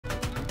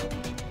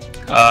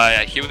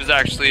He was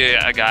actually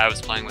a guy I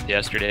was playing with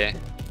yesterday.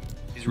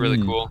 He's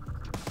really cool.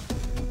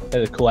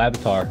 Hey, the cool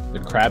avatar, the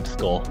crab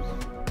skull.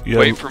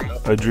 Yeah,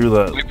 I drew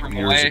that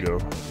years ago.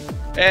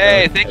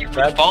 Hey, thank you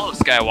for the follow,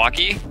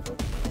 Skywalkie.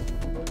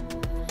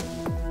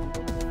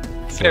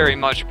 Very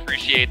much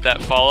appreciate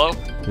that follow.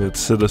 It's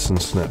Citizen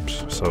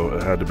Snips, so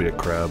it had to be a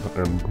crab,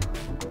 and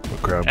a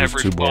crab was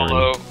too boring. Every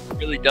follow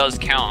really does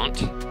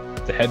count.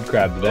 The head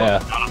crab there.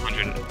 Not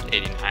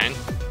 189,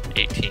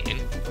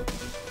 18.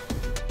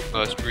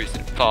 Most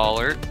recent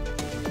follower.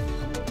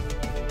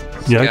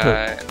 Yeah, I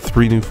got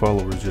 3 new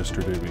followers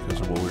yesterday because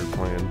of what we were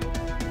playing.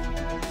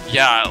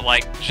 Yeah,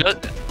 like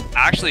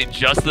actually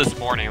just this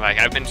morning, like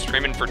I've been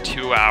streaming for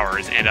 2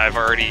 hours and I've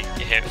already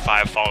hit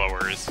 5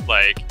 followers.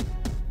 Like,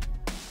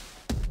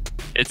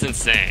 it's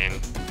insane.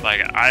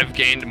 Like, I've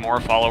gained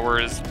more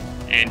followers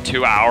in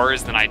 2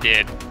 hours than I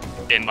did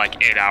in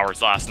like 8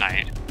 hours last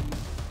night.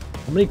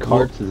 How many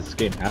cards does this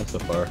game have so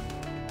far?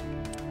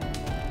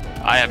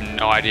 I have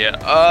no idea.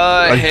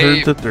 I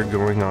heard that they're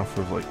going off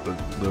of like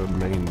the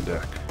main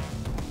deck.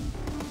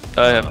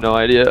 I have no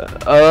idea.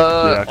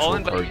 I'll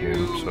invite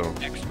you so.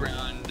 next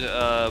round,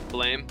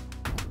 Blame.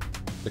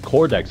 The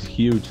core deck's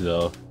huge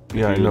though.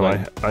 Yeah, I know.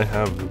 I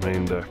have the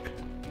main deck.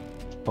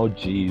 Oh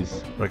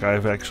jeez. Like,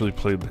 I've actually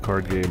played the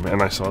card game,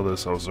 and I saw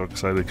this. I was so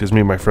excited because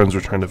me and my friends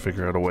were trying to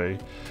figure out a way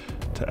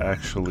to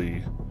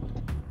actually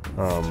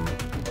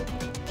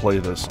play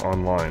this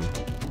online.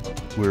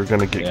 We were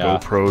gonna get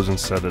GoPros and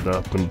set it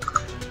up, and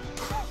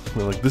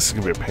we're like, this is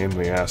gonna be a pain in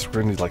the ass. We're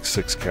gonna need like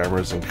 6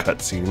 cameras and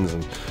cutscenes.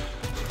 And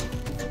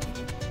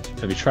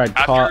have you tried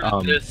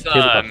after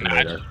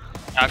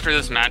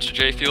this match at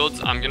J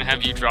Fields, I'm gonna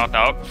have you drop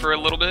out for a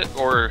little bit,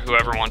 or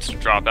whoever wants to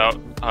drop out,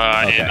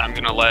 and I'm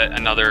gonna let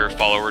another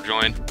follower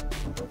join.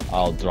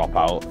 I'll drop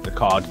out. The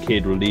COD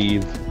kid will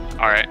leave.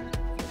 All right.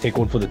 Take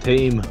one for the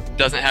team.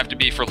 Doesn't have to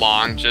be for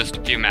long, just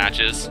a few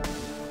matches.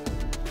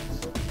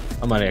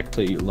 I might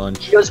actually eat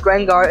lunch. Yours,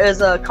 Grengar,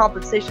 as a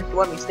compensation for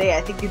letting me stay,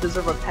 I think you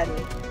deserve a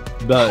penny.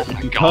 But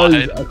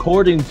because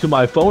according to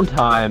my phone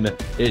time,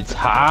 it's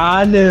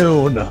high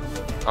noon.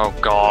 Oh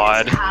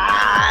God.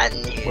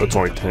 Well, it's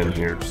only 10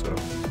 here, so.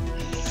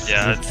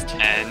 Yeah, it's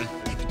 10.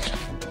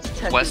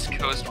 West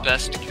Coast,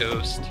 Best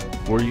Coast.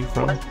 Where are you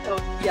from? West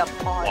Coast, yep,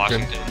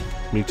 Washington.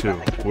 Me too.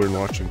 We're in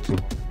Washington.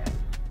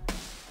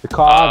 The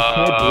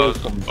COD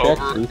kid from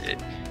over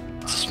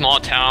it's a small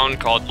town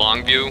called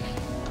Longview.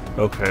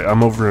 Okay,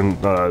 I'm over in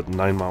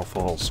 9 Mile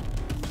Falls,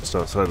 just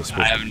outside of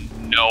Spokane. I have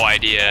no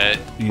idea.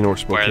 You know where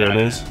Spokane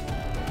is?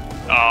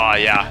 Oh,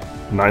 yeah.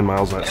 9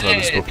 miles outside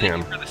of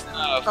Spokane. Thank you for this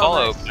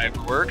follow,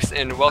 Piperworks,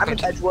 and welcome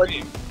to the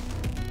stream.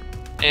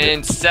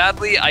 And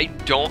sadly, I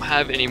don't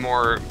have any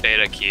more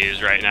beta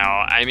keys right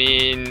now. I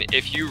mean,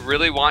 if you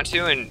really want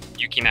to, and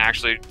you can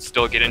actually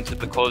still get into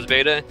the closed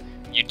beta,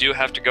 you do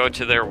have to go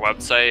to their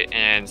website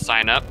and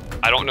sign up.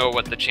 I don't know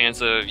what the chance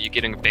of you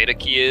getting a beta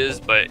key is,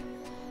 but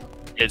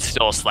it's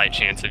still a slight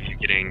chance of you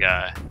getting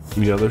Yeah,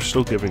 they're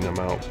still giving them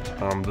out.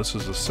 This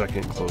is the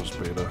second closed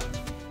beta.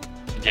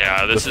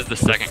 Yeah, this is the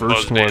second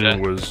closed beta.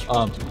 The first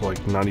one was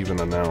like not even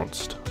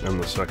announced, and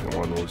the second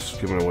one was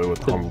given away with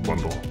the Humble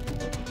Bundle.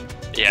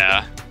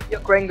 Yeah. Yo,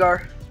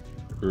 Grengar.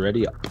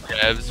 Ready up.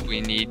 Devs,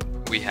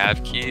 we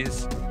have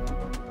keys.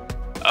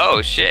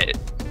 Oh shit.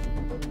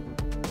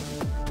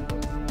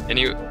 And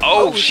you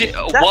shit,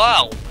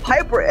 wow.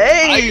 Piper,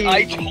 hey!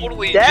 I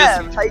totally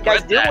Devs, just how you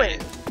guys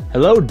doing?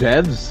 Hello,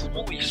 devs.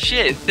 Holy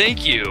shit,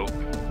 thank you.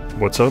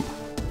 What's up?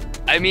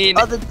 I mean,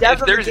 the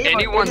devs if there's of the game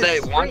anyone are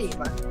that wants...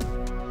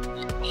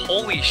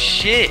 Holy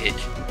shit.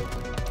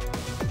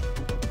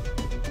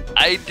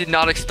 I did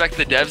not expect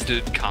the devs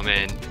to come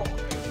in.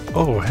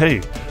 Oh,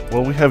 hey.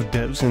 Well, we have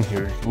devs in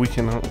here. We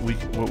can,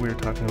 what we were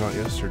talking about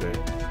yesterday.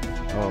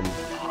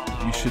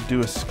 You should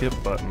do a skip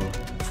button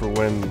for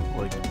when,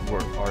 like,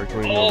 we're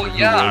arguing over who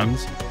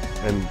wins.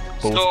 And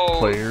both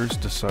players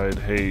decide,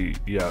 hey,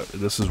 yeah,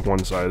 this is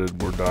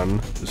one-sided, we're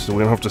done. So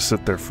we don't have to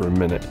sit there for a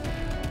minute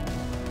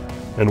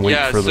and wait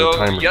for the timer to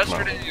come out.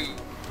 Yesterday,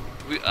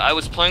 I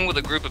was playing with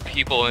a group of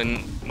people,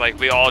 and like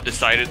we all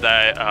decided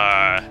that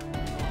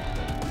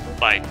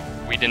like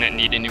we didn't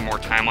need any more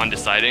time on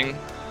deciding.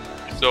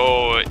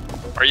 So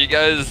are you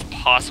guys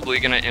possibly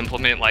gonna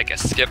implement like a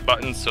skip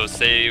button? So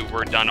say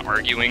we're done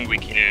arguing, we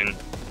can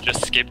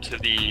just skip to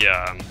the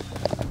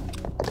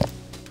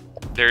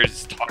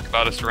there's talk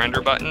about a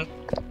surrender button.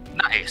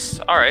 Nice.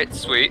 All right,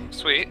 sweet.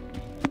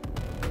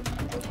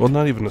 Well,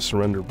 not even a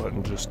surrender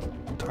button, just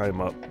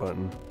time up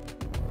button.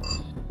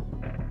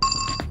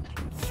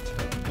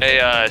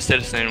 Hey,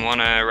 citizen,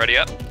 wanna ready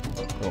up?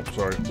 Oh,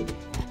 sorry.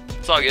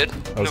 It's all good.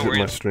 I was getting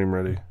my stream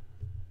ready.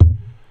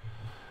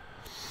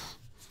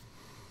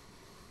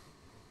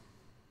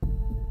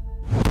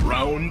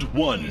 Round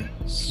 1.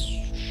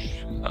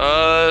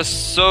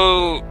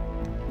 So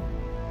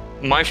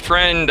my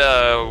friend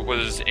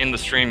was in the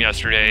stream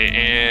yesterday,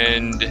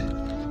 and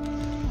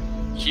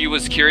he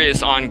was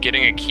curious on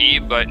getting a key,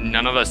 but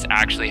none of us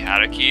actually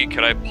had a key.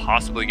 Could I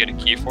possibly get a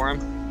key for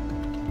him?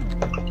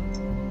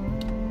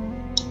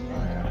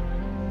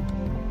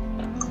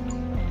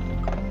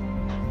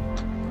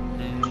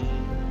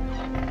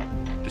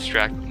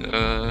 distract.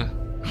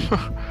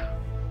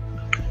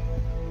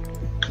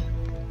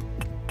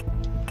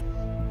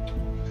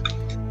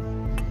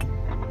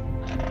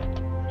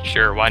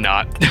 Sure, why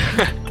not?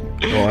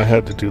 Well, I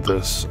had to do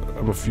this.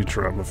 I'm a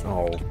Futurama fan.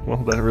 Oh, well,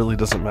 that really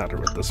doesn't matter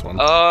with this one.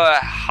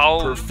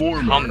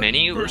 How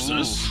many?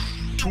 Versus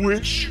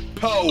Twitch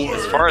Power.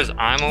 As far as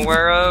I'm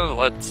aware of,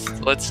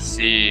 let's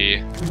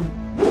see.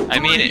 I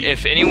mean,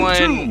 if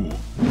anyone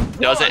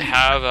doesn't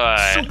have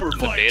the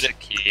beta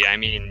key, I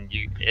mean,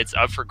 it's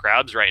up for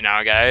grabs right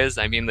now, guys.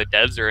 I mean, the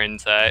devs are in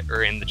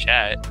the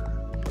chat.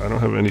 I don't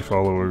have any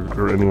followers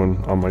or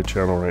anyone on my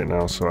channel right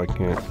now, so I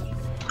can't.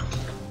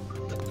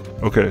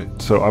 Okay,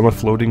 so I'm a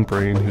floating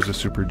brain who's a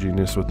super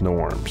genius with no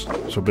arms.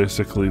 So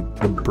basically,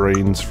 the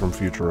brains from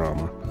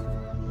Futurama.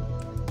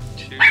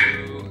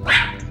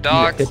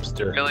 Docs,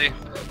 really?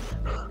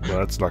 Well,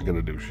 that's not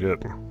gonna do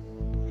shit.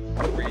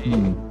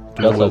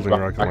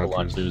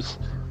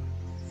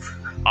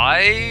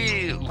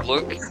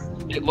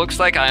 It looks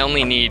like I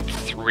only need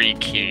 3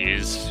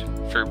 keys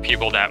for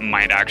people that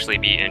might actually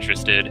be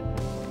interested.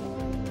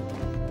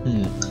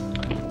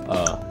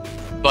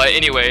 But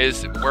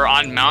anyways, we're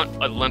on Mount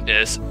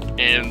Olympus,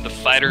 and the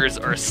fighters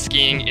are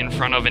skiing in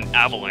front of an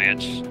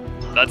avalanche.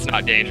 That's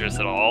not dangerous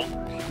at all.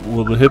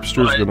 Well, the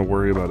hipster's gonna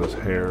worry about his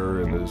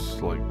hair and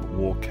his, like,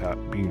 wool cap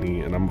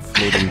beanie, and I'm a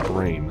floating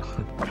brain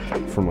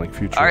from, like,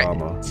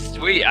 Futurama. Alright,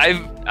 sweet.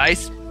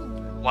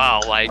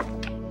 Wow, like,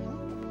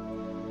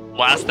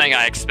 last thing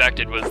I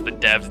expected was the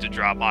devs to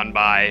drop on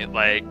by.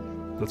 Like,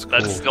 that's cool.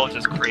 That's still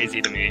just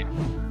crazy to me.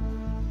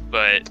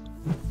 But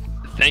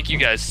thank you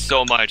guys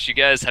so much. You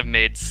guys have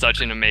made such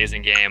an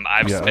amazing game.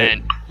 I've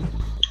spent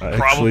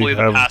probably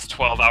the past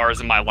 12 hours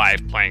of my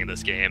life playing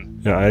this game.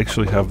 Yeah, I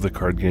actually have the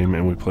card game,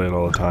 and we play it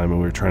all the time, and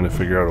we were trying to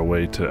figure out a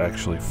way to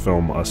actually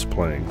film us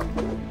playing.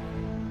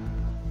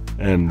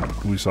 And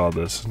we saw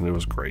this, and it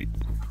was great.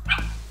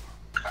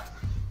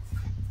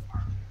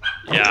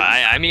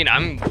 Yeah, I mean,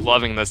 I'm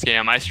loving this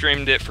game. I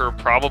streamed it for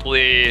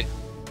probably,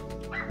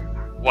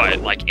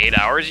 what, like 8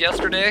 hours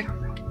yesterday?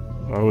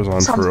 I was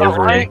on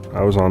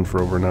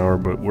for over an hour,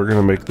 but we're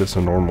gonna make this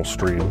a normal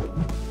stream.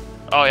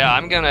 Oh yeah,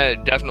 I'm gonna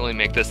definitely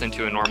make this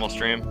into a normal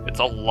stream. It's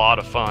a lot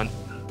of fun.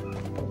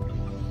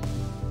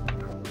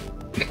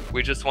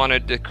 We just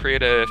wanted to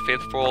create a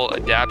faithful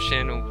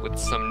adaptation with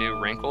some new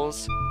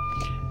wrinkles.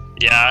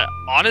 Yeah,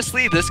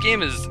 honestly, this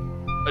game is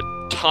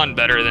a ton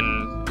better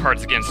than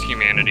Cards Against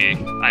Humanity.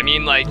 I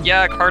mean, like,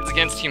 yeah, Cards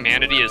Against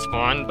Humanity is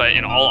fun, but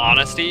in all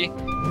honesty,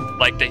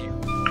 like, the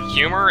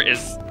humor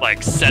is,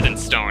 like, set in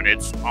stone.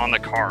 It's on the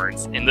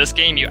cards. In this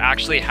game, you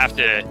actually have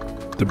to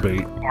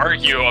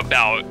argue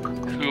about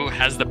who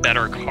has the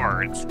better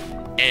cards,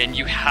 and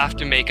you have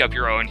to make up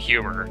your own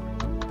humor.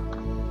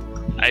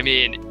 I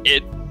mean,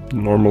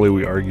 normally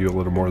we argue a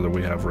little more than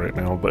we have right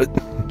now, but...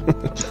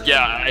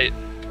 yeah,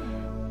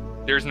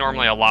 there's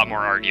normally a lot more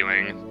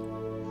arguing,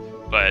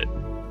 but...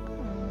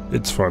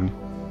 It's fun.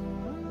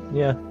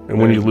 Yeah. And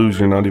when you lose,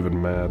 you're not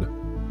even mad.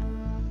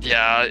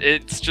 Yeah,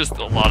 it's just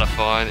a lot of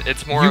fun.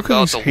 It's more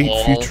about the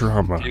wall.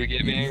 Futurama.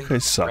 You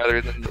guys suck.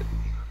 Rather than...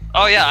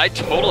 Oh yeah, I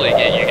totally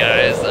get you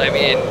guys. I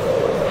mean,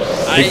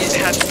 I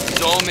had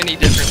so many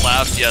different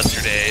laughs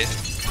yesterday.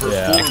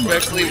 Yeah.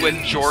 Especially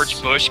when George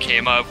Bush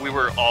came up, we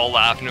were all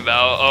laughing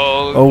about,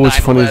 what's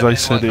funny is I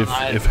said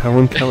if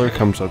Helen Keller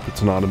comes up,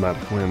 it's an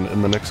automatic win,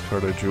 and the next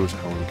card I drew was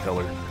Helen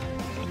Keller.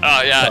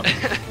 Oh yeah.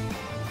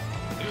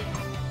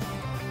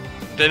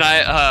 Then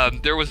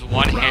there was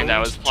one hand I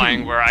was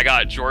playing where I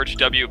got George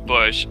W.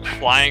 Bush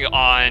flying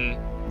on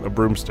a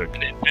broomstick,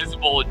 an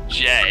invisible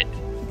jet.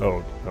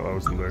 Oh, no, I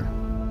wasn't there.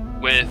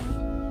 With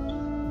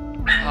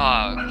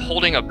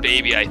holding a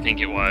baby, I think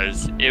it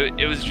was.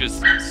 It was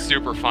just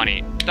super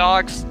funny.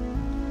 Dogs.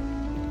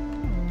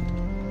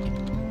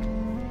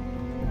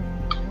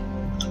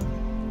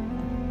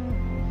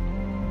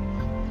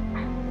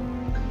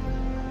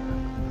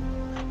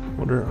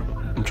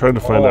 I'm trying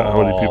to find out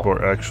how many people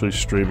are actually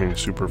streaming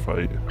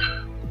SUPERFIGHT.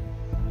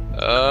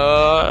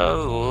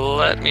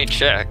 Let me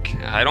check.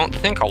 I don't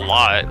think a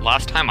lot.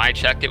 Last time I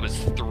checked, it was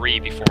 3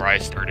 before I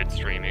started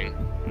streaming.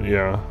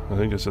 Yeah, I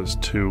think it says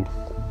 2.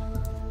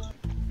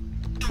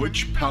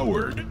 Twitch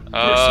powered.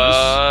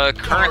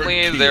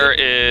 Currently there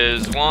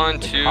is 1,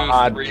 2,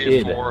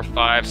 3, 4,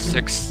 5,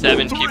 6,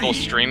 7 people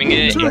streaming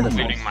it,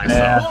 including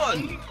myself.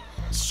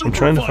 I'm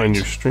trying to find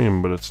your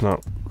stream, but it's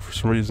not. For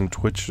some reason,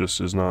 Twitch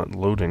just is not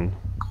loading.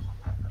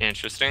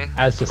 Interesting.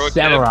 As a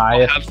samurai,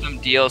 we'll have some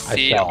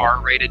DLC,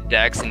 R-rated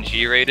decks and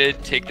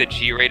G-rated. Take the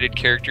G-rated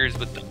characters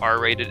with the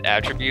R-rated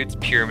attributes.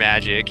 Pure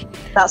magic.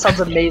 That sounds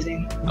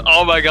amazing.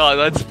 Oh my god,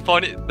 that's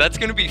funny. That's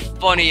gonna be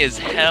funny as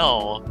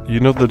hell. You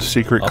know the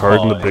secret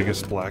card in the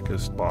biggest,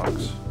 blackest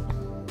box?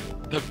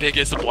 The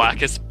biggest,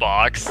 blackest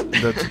box?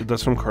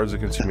 That's from Cards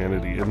Against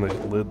Humanity. In the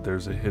lid,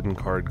 there's a hidden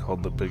card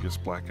called the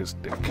biggest,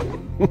 blackest dick.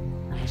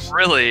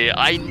 Really?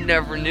 I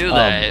never knew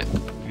that.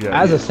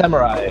 Yeah, as a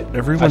samurai,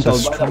 everyone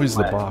destroys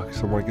the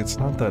box. I'm like, it's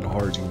not that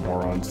hard, you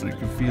morons. You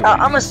can feel it.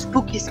 I'm a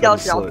spooky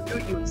skeleton. I'll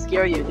shoot you and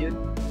scare you, dude.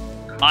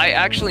 I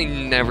actually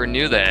never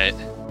knew that.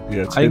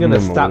 Yeah, it's I'm gonna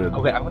hidden in the stop. lid.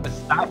 Okay, I'm gonna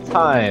stop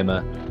time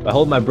by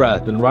holding my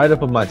breath and ride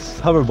up on my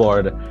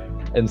hoverboard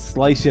and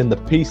slice you into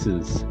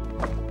pieces.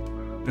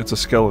 It's a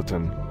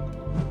skeleton.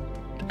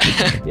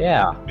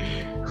 Yeah.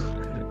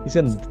 He's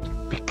gonna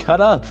be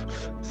cut up.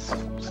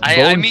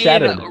 I mean,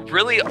 shattered.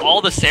 really, all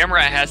the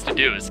samurai has to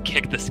do is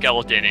kick the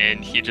skeleton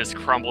and he just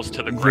crumbles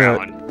to the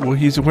ground. Yeah, well,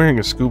 he's wearing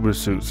a scuba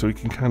suit, so he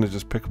can kind of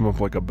just pick him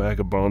up like a bag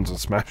of bones and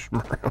smash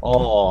him around.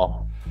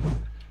 Oh.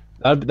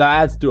 That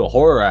adds to a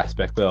horror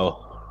aspect,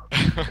 though.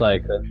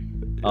 Like,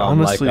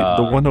 honestly, like,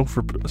 the one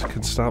over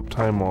can stop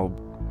time while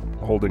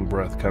holding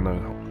breath kind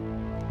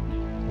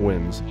of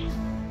wins.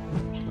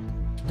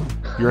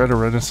 You're at a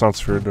Renaissance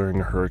fair during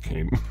a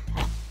hurricane.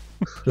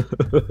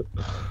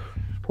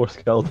 Poor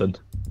skeleton.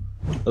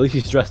 At least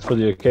he's dressed for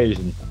the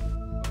occasion.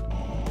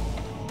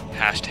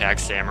 Hashtag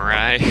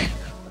samurai.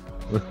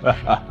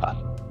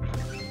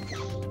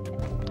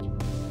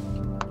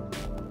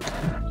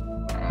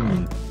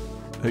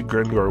 Hey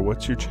Grengar,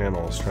 what's your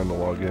channel? I was trying to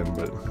log in,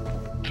 but...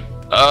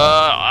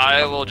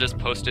 I will just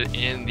post it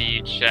in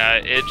the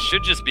chat. It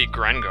should just be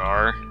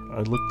Grengar.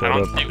 I looked I that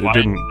don't up. see It why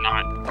didn't... it's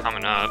not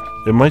coming up.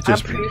 It might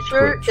just I'm be pretty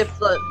sure Twitch. if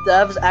the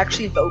devs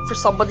actually vote for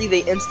somebody,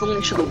 they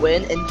instantly should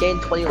win and gain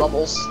 20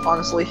 levels,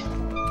 honestly.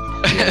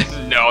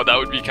 No, that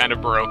would be kind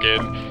of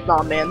broken.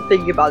 Nah, man,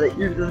 think about it.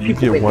 You're the You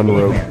people get one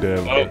winning. rogue dev.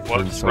 Oh, that whoops,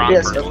 turns wrong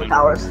something person. into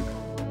Powers.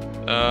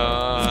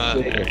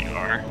 There you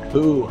are.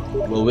 Who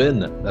will win?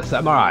 The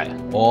samurai?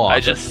 Or I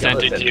the just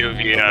sent it to you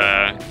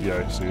via...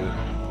 Yeah, I see it.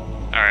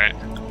 Alright.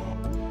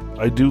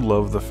 I do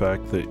love the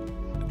fact that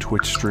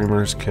Twitch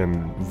streamers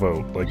can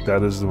vote. Like,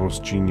 that is the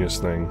most genius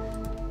thing.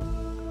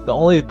 The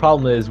only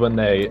problem is when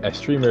a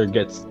streamer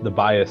gets the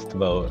biased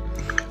vote.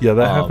 Yeah,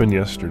 that happened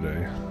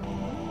yesterday.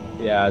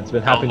 Yeah, it's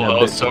been happening a Oh,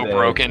 bit so today.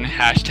 broken.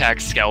 Hashtag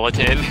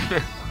skeleton.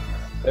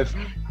 If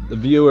the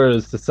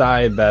viewers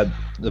decide that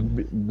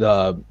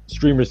the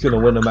streamer's gonna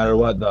win no matter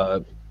what,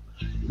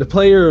 the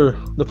player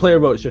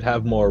vote should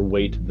have more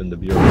weight than the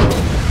viewer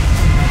vote.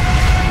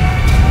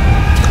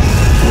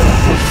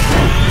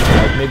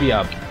 Like maybe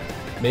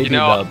You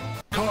know,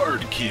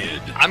 Card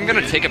Kid. I'm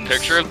gonna take a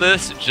picture of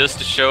this just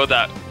to show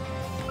that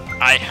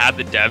I had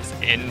the devs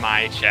in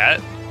my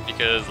chat,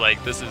 because,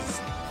 like, this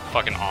is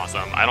fucking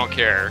awesome. I don't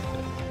care.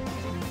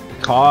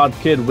 Card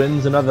Kid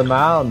wins another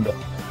mound.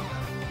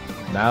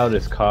 Now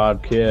this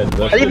Card Kid.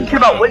 I didn't even care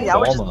about winning. I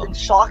was just in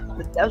shock that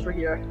the devs were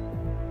here.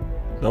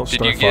 No, Did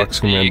Star you get Fox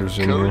Commander's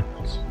the in here.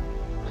 codes?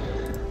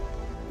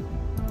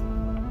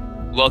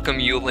 Welcome,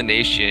 Eula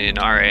Nation.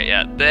 Alright,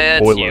 yeah,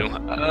 that's Oila. you.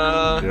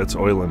 Yeah, it's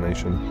Oila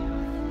Nation.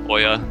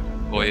 Oila,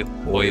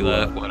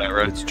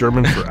 whatever. It's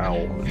German for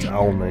owl. It's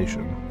Owl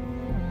Nation.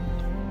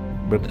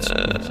 But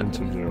it's into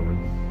German.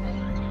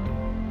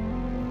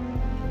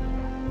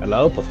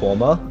 Hello,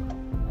 performer.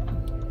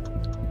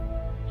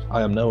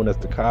 I am known as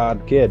the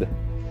Card Kid.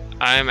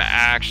 I'm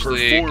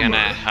actually Performer gonna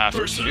have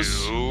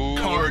versus to...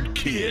 Card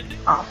Kid.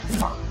 Oh,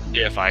 fuck.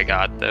 If I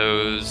got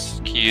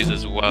those keys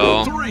as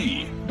well.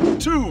 3,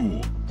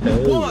 2,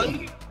 Hey.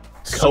 1.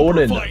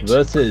 Conan SUPERFIGHT.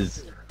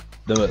 versus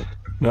the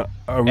Now,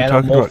 are we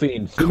Animal talking about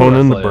Fiend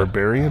Conan the Wrestler.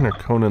 Barbarian or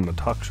Conan the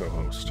talk show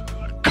host?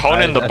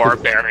 Conan the that's a-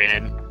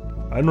 Barbarian.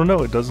 I don't know.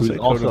 It doesn't Who's say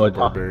also Conan a the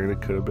talk- Barbarian.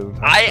 It could have been a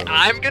talk show host.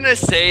 I'm gonna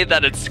say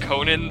that it's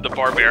Conan the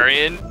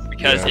Barbarian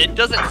because Yeah. it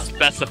doesn't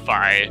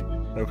specify.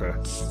 Okay.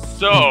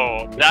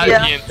 So, that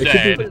Yeah. being it could be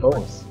said, the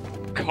host.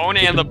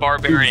 Conan the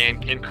Barbarian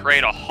can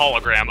create a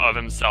hologram of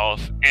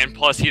himself, and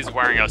plus he's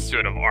wearing a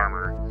suit of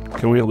armor.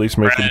 Can we at least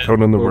make him Red.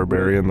 Conan the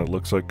Barbarian that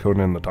looks like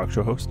Conan the talk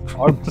show host?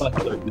 Our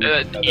butler.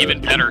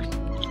 Even better.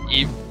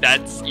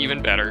 That's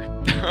even better.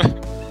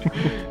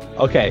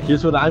 Okay,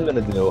 here's what I'm gonna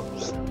do.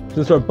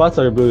 Since our butts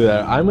are blue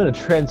there, I'm gonna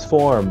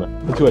transform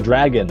into a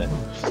dragon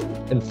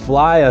and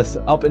fly us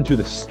up into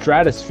the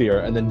stratosphere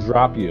and then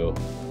drop you.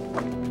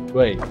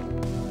 Wait.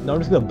 No, I'm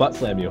just gonna butt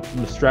slam you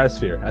from the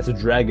stratosphere as a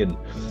dragon.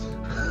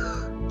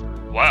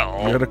 Well,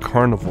 You're at a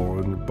carnival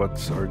and your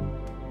butts are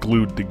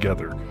glued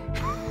together.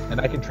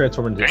 And I can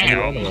transform into any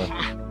damn. animal.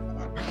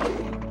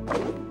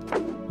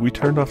 We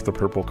turned off the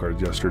purple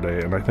cards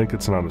yesterday, and I think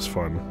it's not as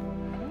fun.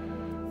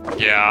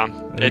 Yeah,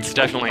 it's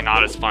definitely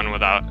not as fun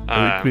without.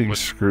 I think being with-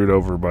 screwed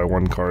over by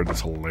one card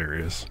is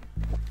hilarious.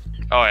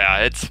 oh yeah,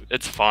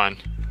 it's fun.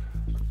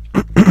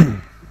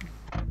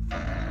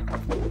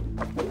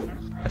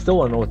 I still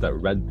wanna know what that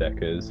red deck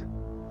is.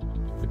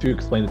 If you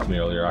explained it to me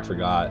earlier, I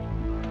forgot.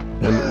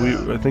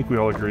 And I think we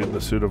all agreed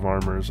the suit of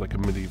armor is like a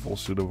medieval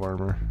suit of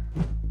armor.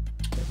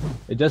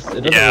 It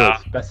doesn't Yeah. really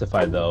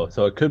specify though,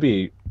 so it could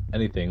be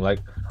anything. Like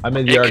I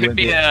made the It could argument.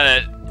 be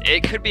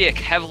it could be a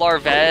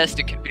Kevlar vest.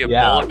 It could be a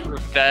Yeah.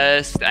 bulletproof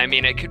vest. I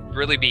mean, it could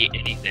really be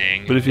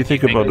anything. But if you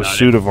think about a it.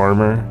 suit of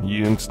armor,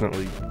 you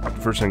instantly,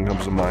 first thing that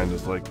comes to mind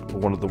is like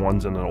one of the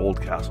ones in an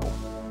old castle.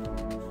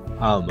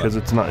 Because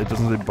it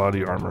doesn't say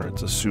body armor,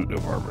 it's a suit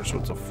of armor, so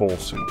it's a full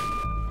suit.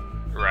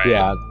 Right.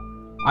 yeah.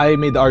 I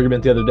made the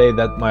argument the other day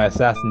that my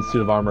assassin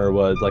suit of armor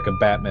was like a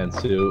Batman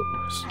suit,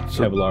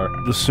 So Kevlar.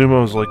 the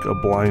sumo is like a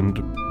blind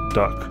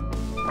duck.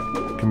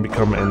 Can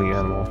become any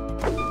animal.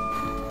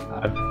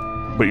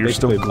 But you're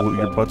still Basically,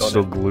 your butt's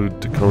still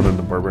glued to Conan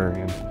the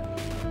Barbarian.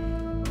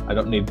 I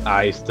don't need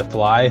eyes to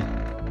fly.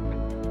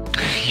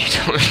 You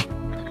don't.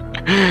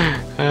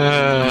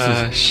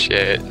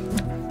 Shit.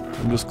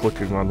 I'm just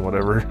clicking on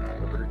whatever.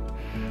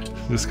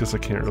 Just because I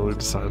can't really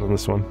decide on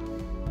this one.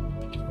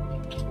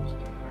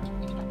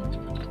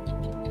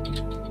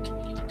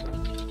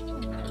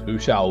 Who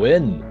shall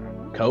win?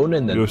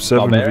 Conan the You have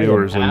 7 Barbarian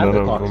viewers and and none the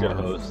of talk them show are-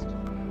 host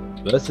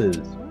versus.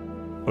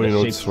 Oh, you know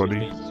what's Shakespeare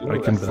funny? Super I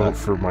can Wrestler. vote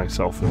for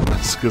myself in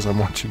this because I'm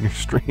watching your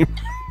stream.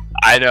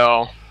 I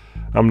know.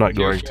 I'm not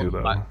going to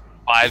though.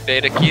 5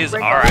 beta keys. All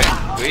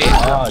right. Sweet.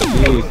 Oh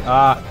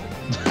jeez.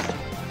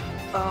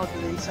 Oh,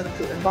 did they send it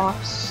to the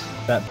inbox?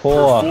 That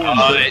poor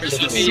It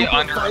should be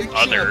under SUPERFIGHT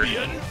other.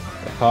 champion.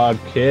 hard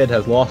kid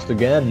has lost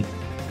again.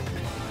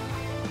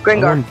 I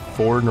Grengar, won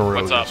 4 in a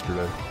row What's up?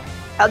 yesterday.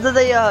 how did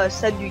they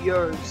send you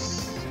yours?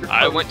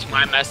 I went to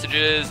my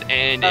messages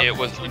and it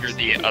was under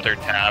the other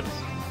tab.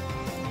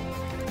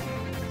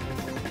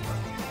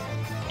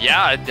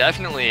 Yeah,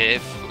 definitely.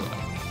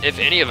 If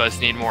any of us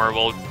need more,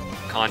 we'll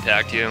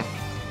contact you.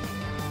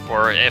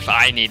 Or if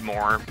I need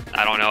more,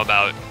 I don't know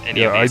about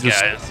any of these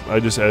guys. I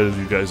just added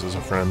you guys as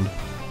a friend,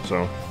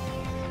 so.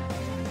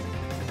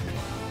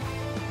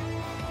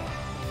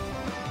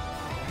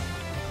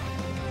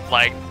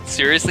 Like,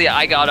 seriously,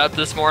 I got up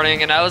this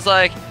morning and I was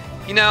like,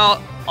 you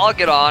know, I'll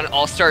get on,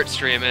 I'll start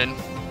streaming.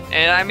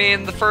 And I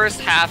mean, the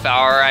first half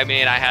hour, I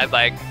mean, I had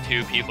like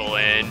 2 people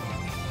in.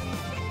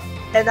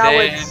 And now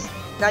Man.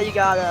 now you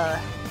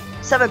got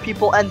 7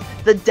 people and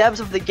the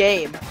devs of the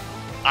game.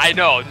 I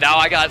know, now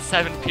I got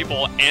 7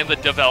 people and the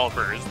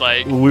developers.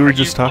 Like, We are were you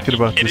just talking fucking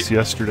about this kidding me?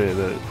 yesterday,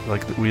 that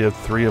like we have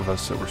 3 of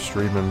us that were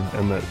streaming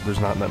and that there's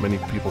not that many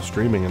people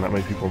streaming and not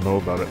many people know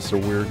about it, so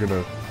we're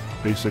gonna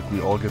basically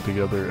all get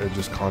together and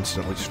just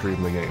constantly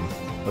stream the game.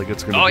 Like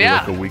it's gonna be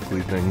like a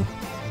weekly thing.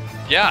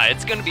 Yeah,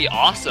 it's gonna be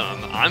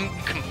awesome. I'm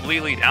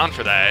completely down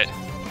for that.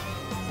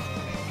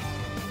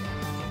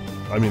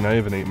 I mean, I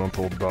have an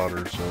 8-month-old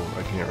daughter, so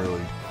I can't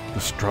really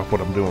just drop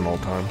what I'm doing all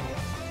the time.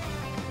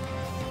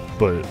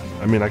 But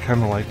I mean, I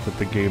kind of like that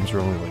the games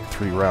are only like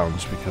 3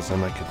 rounds, because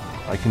then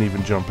I can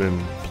even jump in,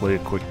 play a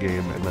quick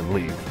game, and then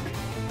leave.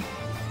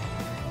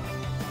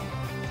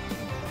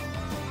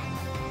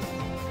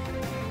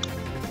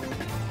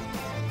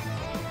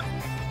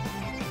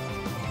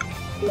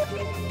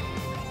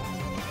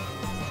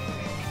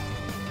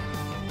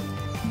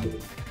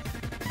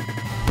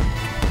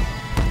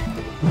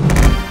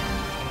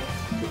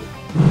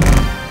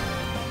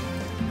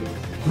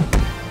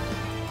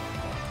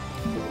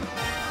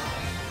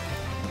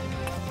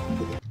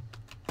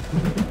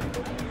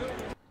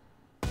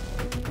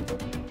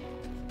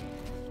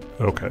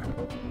 Okay.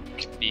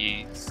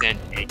 Be sent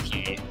a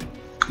key.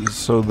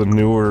 So the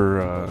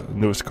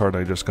newest card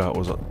I just got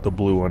was the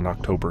blue one,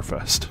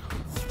 Oktoberfest,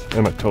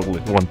 and I totally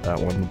want that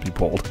one to be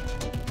pulled.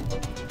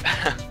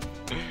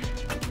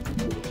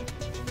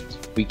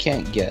 We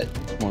can't get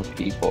more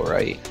people,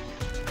 right?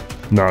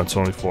 No, it's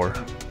only 4.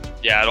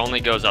 Yeah, it only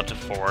goes up to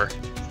 4.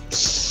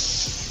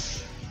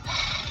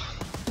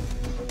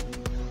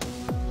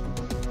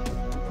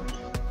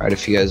 Alright,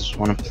 if you guys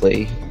want to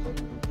play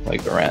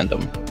like a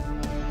random.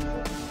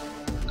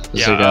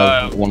 Yeah, I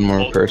got one more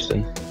well-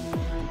 person.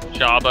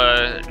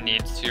 Jabba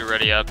needs to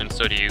ready up, and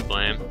so do you,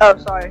 Blame. Oh,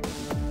 sorry.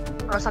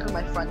 I was talking to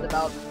my friend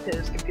about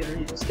his computer.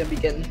 He's just gonna be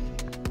getting.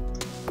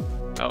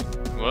 Oh,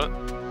 what?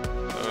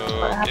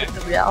 What Okay. happened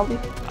in reality?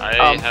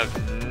 I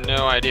have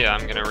no idea.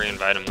 I'm gonna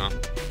re-invite him though.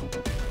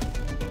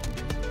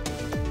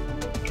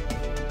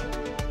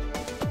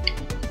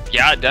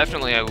 Yeah,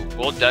 definitely. I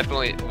will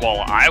definitely.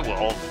 Well, I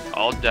will.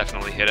 I'll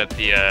definitely hit up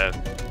the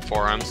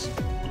forums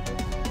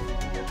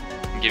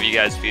and give you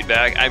guys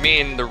feedback. I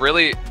mean, the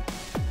really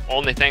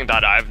only thing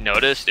that I've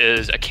noticed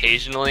is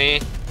occasionally,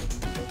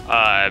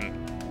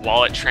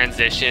 while it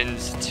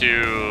transitions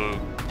to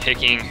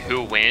picking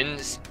who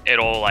wins,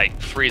 it'll like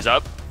freeze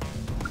up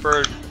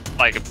for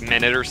like a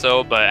minute or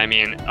so. But I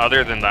mean,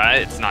 other than that,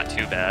 it's not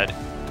too bad.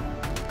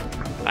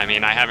 I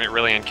mean, I haven't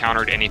really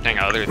encountered anything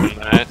other than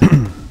that.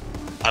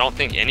 I don't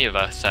think any of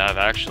us have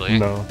actually.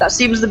 No. That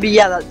seems to be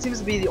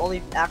the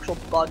only actual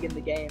bug in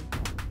the game.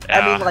 Yeah.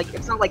 I mean, like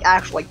it's not like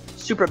actual like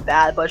super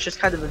bad, but it's just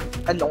kind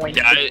of annoying.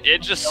 Yeah,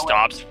 it just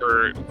stops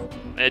for.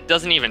 It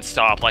doesn't even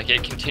stop. Like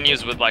it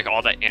continues with like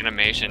all the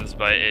animations,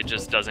 but it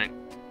just doesn't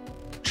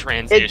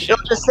transition.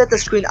 It'll just set the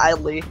screen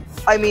idly.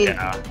 I mean,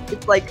 Yeah.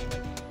 it's like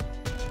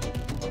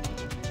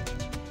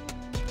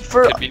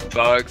for Could be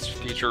bugs,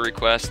 feature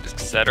requests,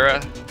 etc.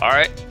 All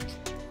right,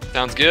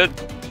 sounds good.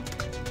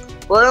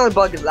 well, the only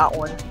bug is that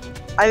one.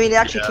 I mean, it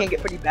actually Yeah. can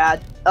get pretty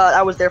bad.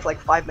 I was there for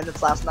like 5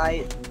 minutes last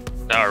night.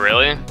 Oh,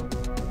 really?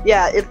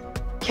 Yeah, it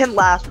can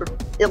last for.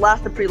 It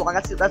lasted pretty long.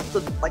 That's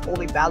the like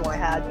only bad one I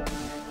had.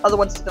 Other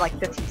ones has been like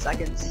 15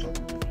 seconds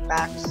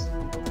max.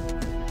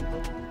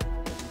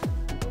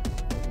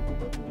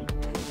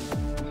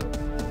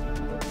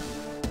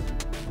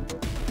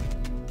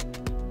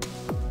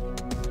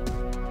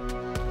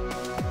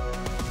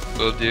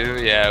 Will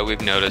do. Yeah,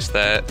 we've noticed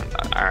that.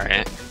 All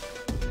right.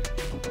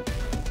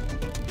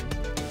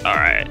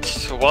 Alright,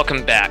 so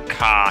welcome back,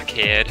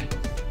 kid.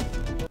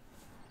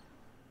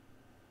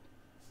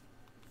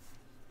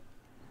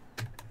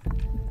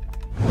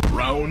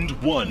 Round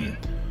 1.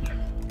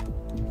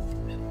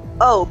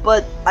 Oh,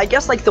 but I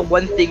guess like the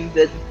one thing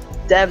that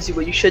devs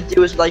what you should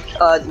do is like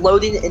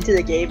loading into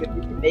the game if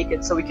you can make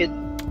it so we could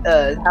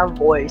have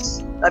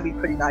voice. That'd be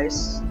pretty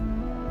nice.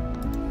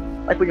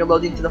 Like when you're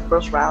loading to the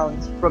first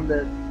round from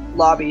the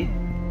lobby.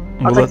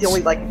 Well, that's like the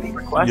only like big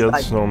request. Yeah,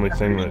 that's the only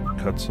thing that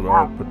cuts it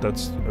off. But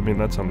that's, I mean,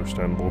 that's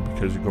understandable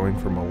because you're going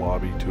from a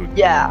lobby to a game.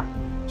 Yeah.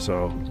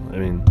 So, I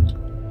mean.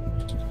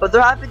 But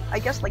there have been, I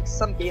guess, like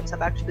some games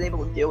have actually been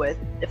able to do it.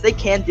 If they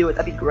can do it,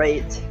 that'd be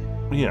great.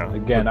 Yeah.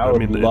 Again, I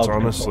mean, love it's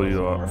honestly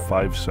controls.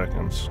 5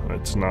 seconds.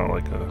 It's not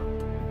like a.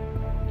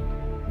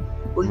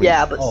 Well,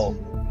 yeah, but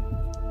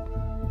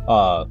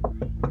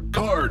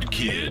Card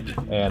Kid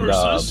And,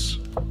 versus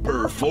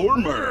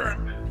Performer.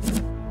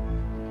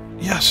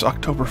 Yes,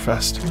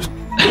 Oktoberfest.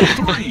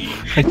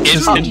 3,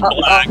 Instant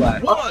black.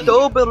 1.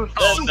 October.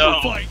 Oh, no.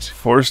 Super fight.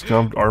 Forrest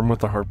Gump armed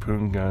with a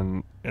harpoon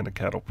gun and a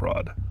cattle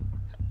prod.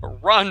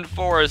 Run,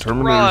 Forrest,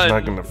 Terminator's run!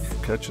 not gonna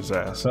catch his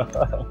ass.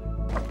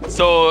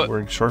 So,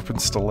 Wearing sharpened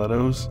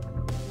stilettos.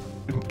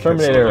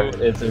 Terminator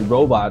is a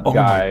robot Oh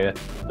guy,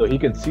 so he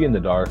can see in the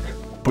dark.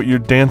 But you're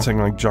dancing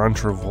like John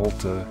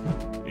Travolta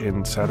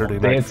in Saturday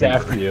Night Dance Fever.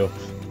 after you.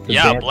 The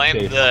yeah, dance blame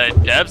chase. the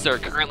devs are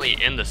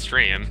currently in the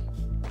stream.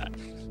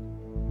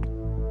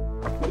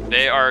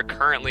 They are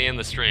currently in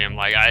the stream.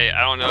 Like, I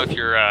don't know if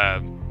you're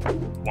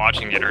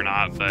watching it or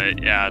not,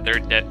 but yeah, they're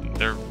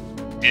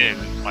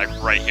in, like,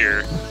 right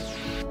here.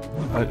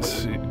 I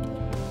see.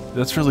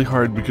 That's really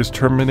hard because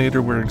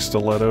Terminator wearing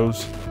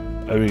stilettos.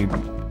 I mean,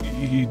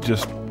 he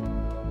just.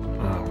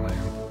 Oh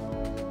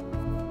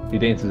man. He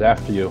dances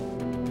after you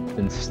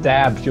and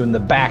stabs you in the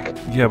back.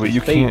 Yeah, but His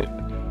you face.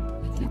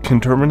 can't. Can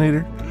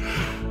Terminator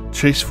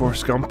chase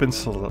Forrest Gump in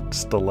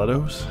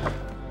stilettos?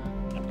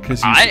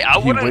 Because I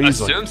wouldn't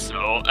assume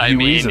so. I he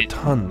mean, weighs a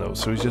ton though,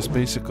 so he's just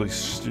basically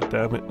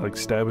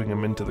stabbing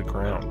him into the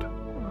ground.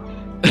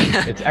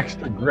 It's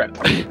extra grip.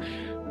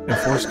 And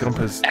Forrest Gump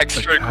has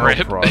Extra a cow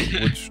grip. prod,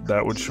 which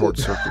that would short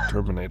circuit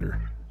Terminator.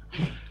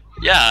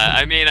 yeah,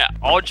 I mean,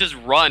 I'll just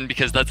run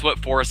because that's what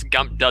Forrest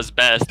Gump does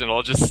best, and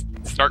I'll just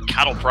start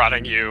cattle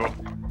prodding you.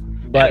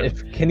 But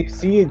can you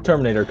see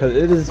Terminator? Because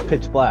it is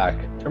pitch black.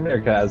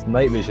 Terminator has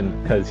night vision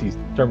because he's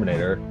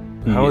Terminator.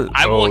 How is,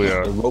 I oh will-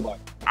 yeah. The robot.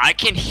 I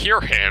can hear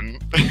him.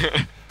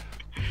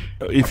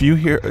 If you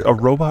hear a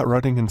robot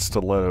running in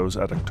stilettos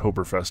at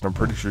Oktoberfest, I'm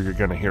pretty sure you're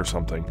gonna hear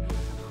something.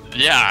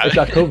 yeah. It's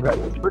October.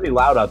 It's pretty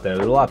loud out there.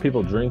 There's a lot of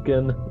people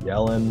drinking,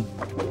 yelling.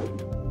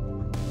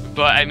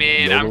 But I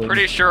mean, I'm Yodeling.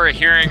 pretty sure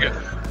hearing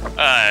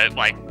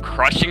like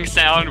crushing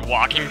sound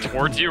walking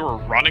towards you or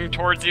running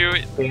towards you.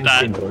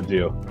 Dancing towards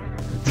you.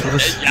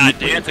 Yeah,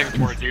 dancing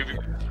towards you.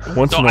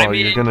 Once So, in a I while,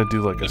 you're mean, gonna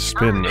do like a The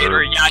spin. Terminator,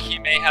 Or, yeah, he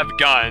may have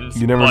guns.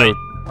 you never but know.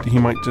 He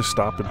might just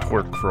stop and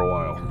twerk for a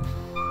while.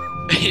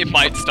 He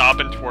might stop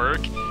and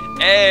twerk.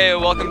 Hey,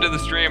 welcome to the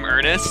stream,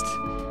 Ernest.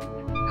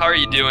 How are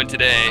you doing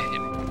today?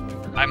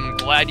 I'm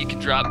glad you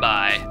could drop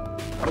by.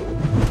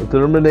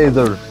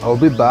 Terminator, I'll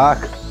be back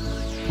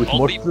with I'll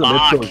more be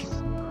back.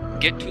 stilettos.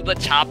 Get to the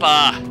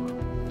chopper.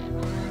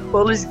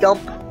 Forrest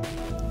Gump.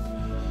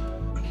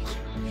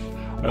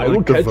 I will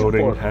like the catch you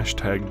voting for-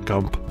 hashtag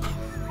Gump.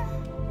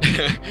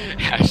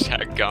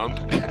 Hashtag Gump.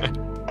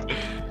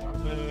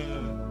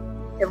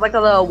 It's like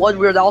the one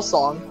Weird Al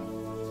song.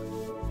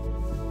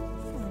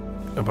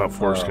 About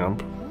Forrest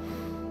Gump.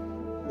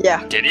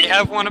 Yeah. Did he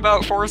have one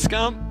about Forrest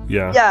Gump?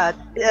 Yeah.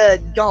 Yeah,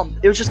 Gump.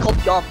 It was just called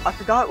Gump. I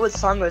forgot what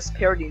song it was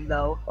parodying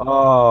though.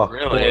 Oh,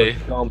 Really?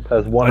 Forrest Gump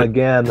has won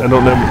again. I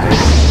don't know.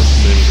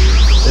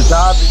 It's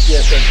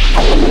obvious that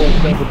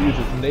Forrest Gump would use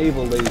his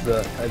naval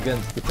laser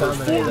against the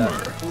Terminator.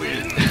 Performer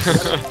wins.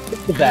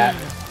 Look at that.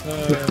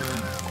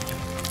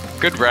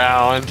 Good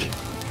round.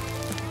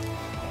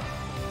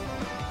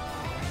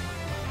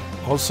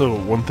 Also,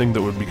 one thing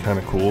that would be kind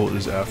of cool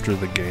is after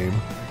the game,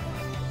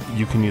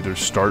 you can either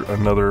start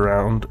another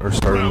round or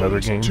start another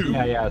game. 2.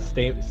 Yeah,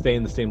 stay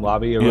in the same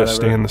lobby or Yeah, whatever.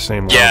 stay in the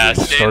same lobby. Yeah,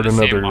 stay in start the same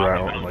another lobby.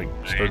 round, like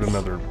start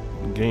another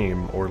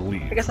game or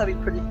leave. I guess that'd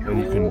be pretty cool.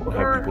 And you can have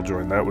Or, people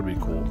join. That would be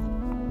cool.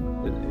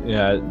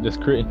 Yeah,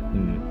 just create.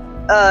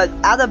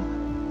 add a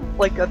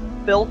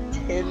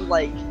built-in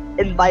like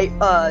invite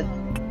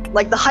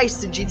like the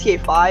heist in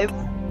GTA 5,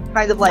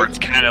 kind of Where like it's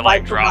kind of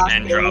like invite for drop last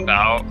in, drop game,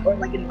 out. or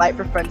like invite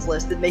for friends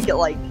list and make it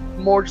like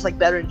more just like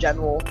better in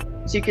general.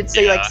 So you could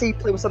say Yeah. like say you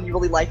play with someone you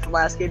really like from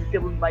last game, you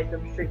can invite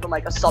them straight from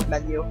like a sub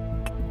menu.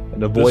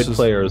 And avoid This is-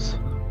 players.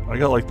 I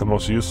got like the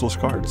most useless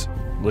cards,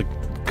 like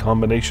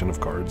combination of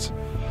cards.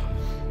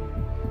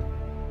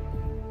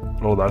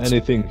 Oh, that's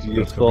Anything's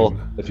useful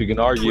gonna if you can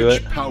argue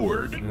Twitch it.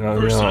 powered yeah,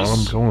 versus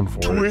I'm going for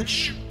it.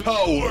 Twitch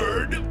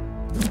powered.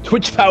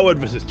 Twitch powered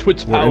versus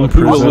Twitch We're in powered.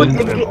 prison. Also,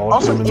 and all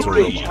also humans are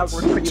Twitch robots.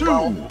 worked pretty 2,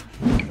 well.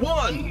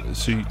 1.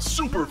 See,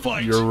 Super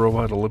fight. you're a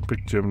robot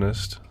Olympic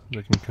gymnast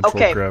that can control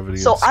Okay, gravity.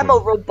 so and I'm a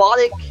swing.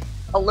 robotic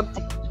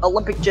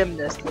Olympic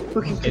gymnast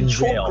who can In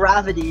control jail.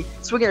 gravity,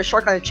 swinging a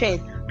shark on a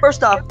chain.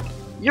 First off,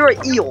 you're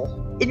an eel.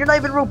 And you're not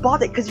even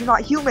robotic because you're not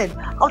human.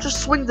 I'll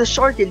just swing the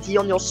shark into you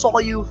and you'll saw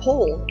you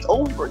whole. It's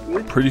over,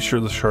 dude. Pretty sure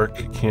the shark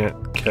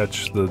can't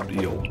catch the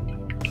eel.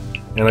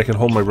 And I can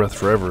hold my breath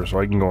forever, so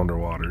I can go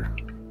underwater.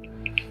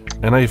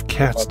 And I have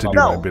cats to do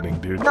my bidding,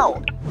 dude.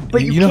 No,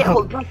 but you can't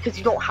hold breath because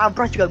you don't have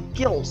breath, you have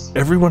gills.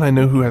 Everyone I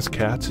know who has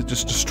cats, it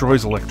just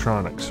destroys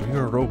electronics. So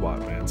you're a robot,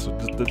 man, so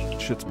the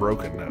shit's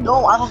broken now.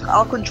 No,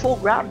 I'll control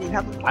gravity and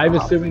have I'm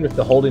assuming if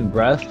the holding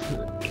breath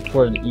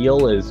for an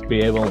eel is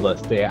being able to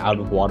stay out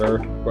of water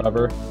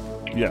forever.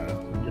 Yeah.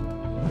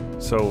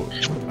 So,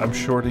 I'm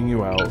shorting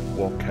you out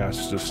while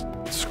cats just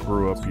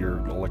screw up your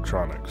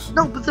electronics.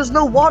 No, but there's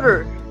no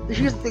water.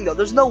 Here's the thing though,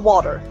 there's no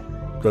water.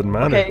 Doesn't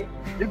matter. Okay,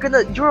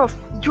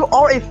 you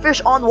are a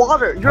fish on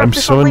water. You're I'm a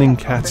fish on summoning land.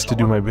 cats to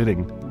do my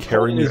bidding.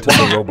 Carry me to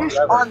the robot. Fish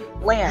on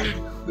land.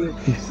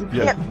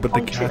 Yeah, but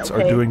the cats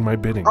are doing my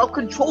bidding. I'll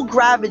control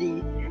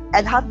gravity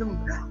and have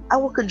them. I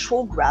will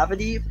control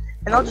gravity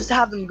and I'll just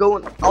have them go.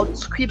 And I'll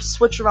just keep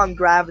switch around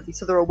gravity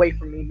so they're away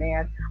from me,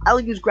 man. I'll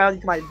use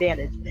gravity to my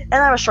advantage. And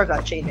I have a shark on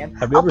a chain, man.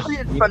 Have you I'll ever put it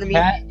in seen front of me.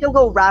 cat? He'll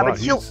go rabid.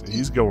 Wow,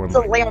 he's going It's a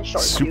like land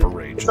shark. super dude.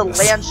 rage. It's a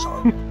land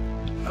shark.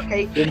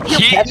 Okay.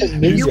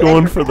 He's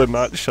going for the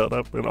not shut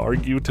up and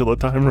argue till the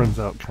time runs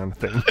out kind of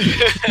thing.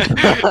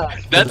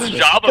 That's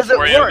Java 'Cause it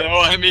for you, works. though.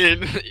 I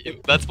mean,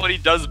 that's what he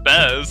does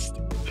best.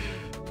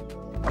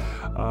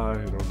 I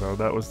don't know.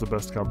 That was the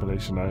best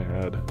combination I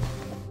had.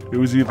 It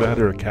was either that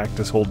or a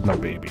cactus holding a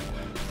baby.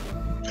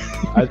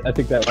 I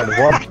think that would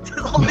have worked.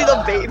 Holding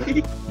a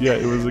baby. Yeah,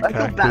 it was a I feel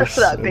bad cactus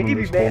for that and baby, it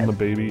was man. holding the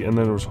baby, and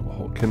then it was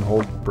can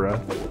hold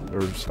breath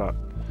or stop.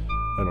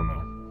 I don't know.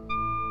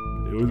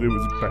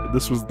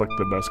 This was like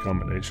the best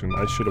combination.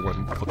 I should have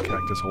went with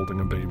cactus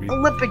holding a baby.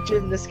 Olympic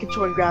gymnast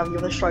controlling gravity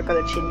with a shark on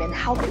a chain, man.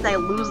 How can I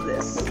lose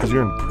this? Because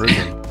you're in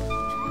prison.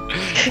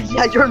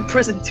 Yeah, you're in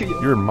prison too.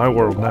 You're in my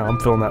world now. I'm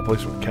filling that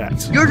place with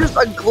cats. You're just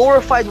a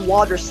glorified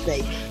water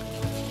snake.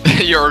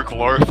 You're a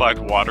glorified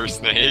water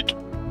snake.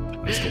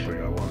 I still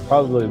think I won.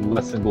 Probably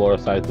less than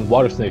glorified, since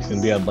water snakes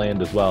can be on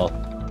land as well.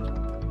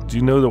 Do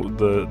you know that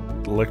the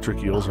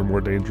electric eels are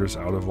more dangerous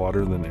out of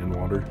water than in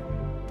water?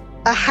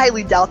 I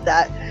highly doubt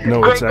that.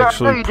 No, it's Greg,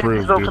 actually you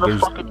didn't proved, vote dude. for the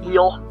fucking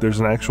eel. There's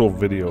an actual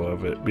video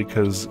of it,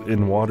 because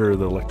in water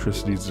the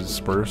electricity is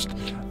dispersed.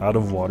 Out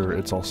of water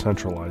it's all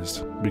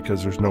centralized,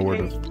 because there's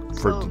nowhere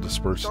for it to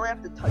disperse. Do I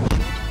have to touch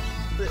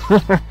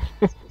you?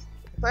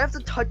 Do I have to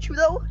touch you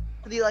though?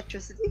 For the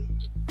electricity?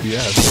 Yeah,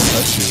 if they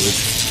touch you,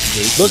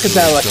 it's... Look at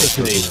that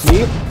electricity.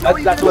 See? How are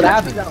you That's gonna what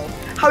touch me, happens.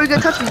 though? How are you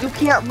gonna touch me? You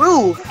can't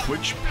move.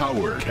 Twitch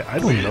powered. I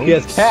don't know. He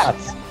has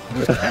cats.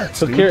 Cats,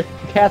 So dude.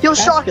 cats. He'll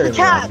shock the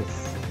cats.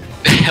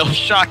 He'll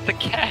shock the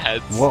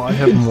cats. Well, I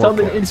have more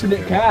Summon cats. infinite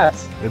okay.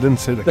 cats. It didn't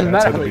say the Doesn't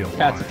cats matter had how to be many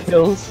cats alive. it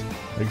kills.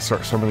 I can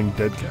start summoning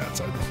dead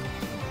cats.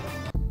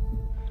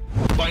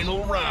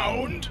 Final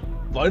round.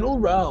 Final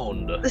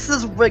round. This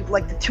is rigged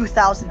like the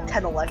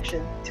 2010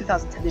 election.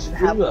 2010 didn't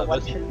have an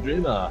election.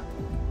 Dreamer.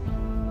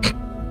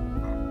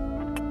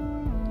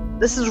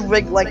 This is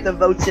rigged like the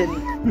votes in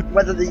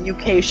whether the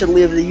UK should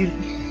leave the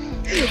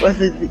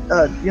whether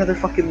the other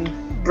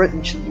fucking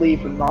Britain should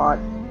leave or not.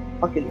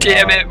 Fucking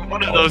Damn it,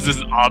 one of those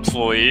is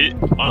obsolete.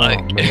 Oh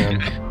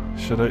man,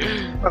 should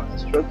I?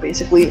 Stroke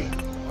basically.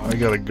 I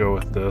gotta go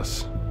with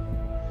this.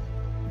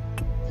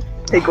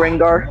 Hey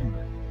Grengar.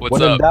 What's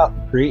When in up?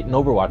 doubt, create an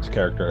Overwatch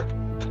character.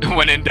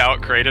 When in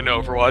doubt, create an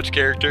Overwatch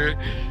character.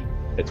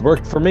 It's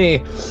worked for me.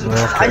 Okay.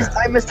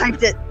 I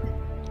mistyped it.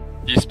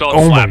 You spelled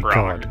Oh my slap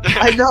wrong.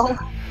 I know.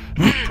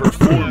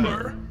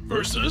 Performer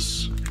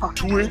versus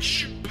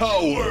Twitch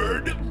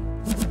powered.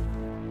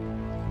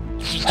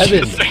 Heaven.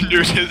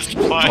 Defender is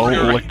All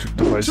fire. electric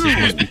devices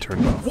must be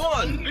turned off.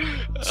 One.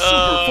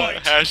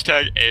 Superfight.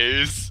 Hashtag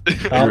A's.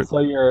 So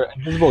your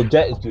invisible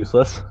jet is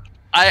useless.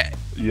 I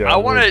Yeah.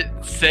 want to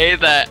say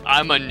that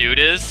I'm a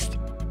nudist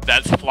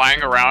that's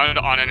flying around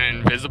on an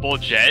invisible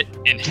jet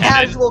in heaven.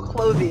 Casual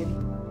clothing.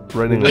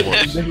 Riding a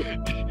horse.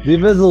 The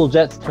invisible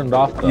jet's turned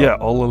off though. Yeah,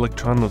 all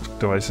electronic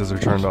devices are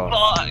turned off.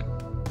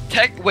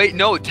 Fuck. Wait,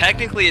 no,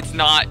 technically it's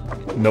not.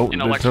 No, An there's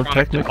no electronic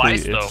technically,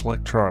 device, it's though.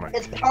 electronic.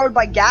 It's powered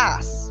by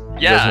gas.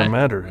 Yeah, Doesn't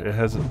matter. It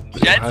has.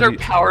 jets how do are you-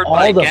 powered All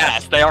by the-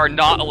 gas. They are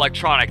not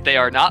electronic. They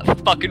are not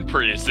fucking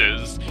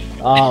Priuses.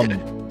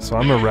 So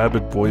I'm a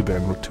rabid boy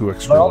band with 2 but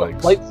extra all the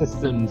legs. flight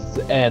systems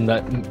and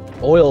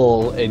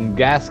oil and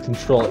gas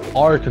control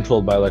are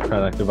controlled by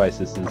electronic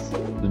devices.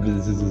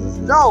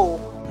 No.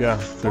 Yeah,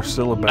 there's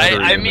still a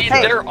battery. I in mean, it.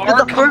 Hey, there did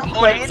are the first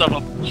components plane-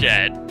 of a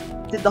jet.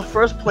 Did the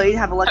first plane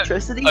have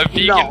electricity? A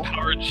vegan No.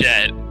 powered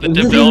jet. The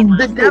This is- developers.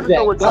 The devs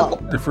know what's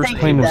up. The first Thank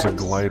plane you, was a devs.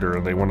 glider,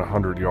 and they went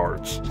 100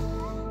 yards.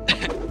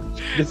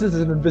 This is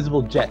an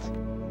invisible jet.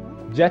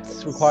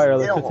 Jets require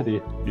Still.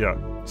 electricity. Yeah,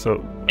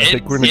 so I It-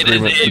 think we're in it is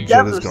agreement. a- The The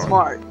jet devs is are gone.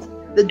 smart.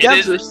 The devs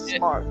is- are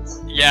smart.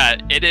 Yeah,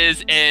 it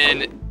is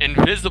an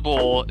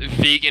invisible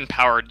vegan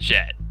powered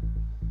jet.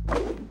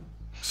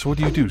 So what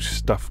do?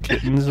 Stuff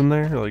kittens in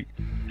there, like,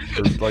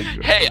 or, like?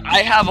 Hey, I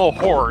have a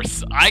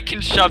horse. I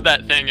can shove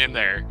that thing in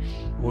there.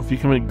 Well, if you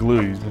can make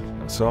glue,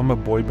 so I'm a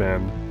boy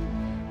band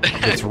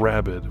that's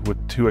rabid with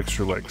 2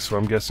 extra legs. So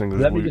I'm guessing Does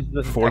that there's mean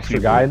there's an 4 extra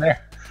people. guy in there?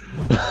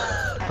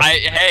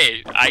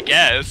 Hey, I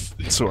guess.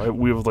 So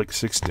we have like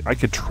 16. I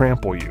could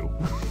trample you.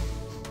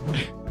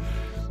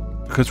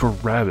 Because we're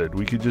rabid,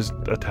 we could just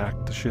attack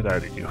the shit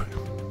out of you.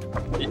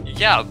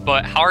 Yeah,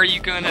 but how are you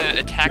gonna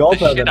attack the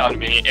shit out of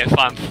me if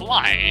I'm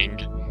flying?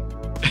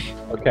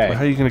 Okay. But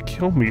how are you gonna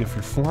kill me if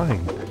you're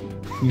flying?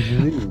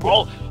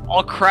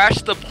 I'll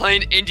crash the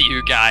plane into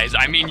you guys.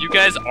 I mean, you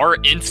guys are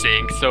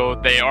NSYNC, so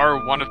they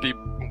are one of the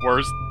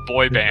worst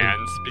boy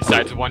bands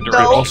besides One They're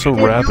Direction. also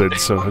rabid,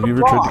 so have you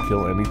ever tried to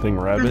kill anything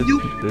rabid?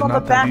 They're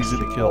not that easy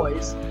to kill.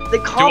 The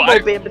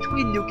combo band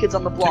between New Kids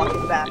on the Block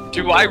and back.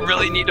 Do I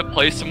really need to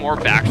play some more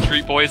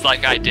Backstreet Boys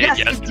like I did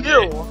yesterday?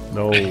 You do.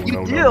 No, You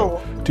do.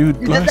 no. Dude,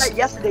 You did that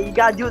yesterday. You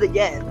gotta do it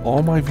again.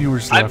 all my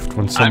viewers left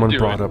when someone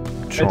brought up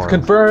Charm. It's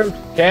confirmed.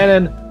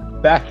 Canon.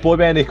 Boy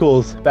band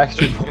equals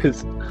Backstreet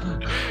Boys.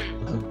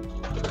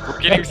 We're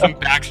getting some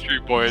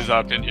Backstreet Boys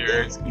up in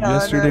here.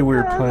 Yesterday we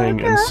were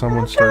playing and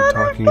someone started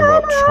talking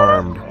about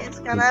Charmed. It's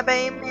gonna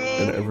be me.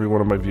 And every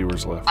one of my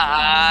viewers left.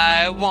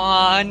 I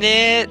want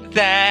it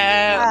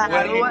that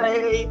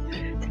way.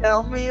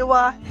 Tell me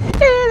why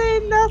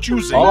it ain't nothing.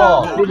 Choosing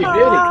Oh, diddy diddy.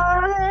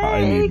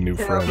 I need new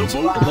friends.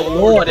 Oh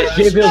Lord, it's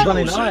JVille's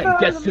 99.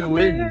 Guess who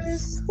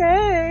wins?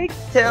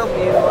 Tell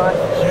me why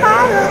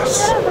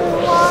Yes. I don't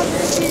ever want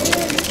to hear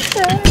you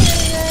say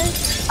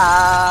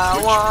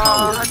I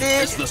want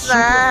it is the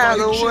that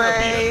SUPERFIGHT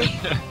way.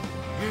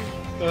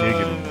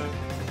 Giggity.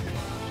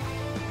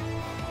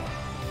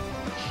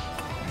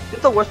 You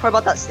know the worst part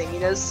about that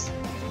singing is?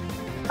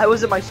 I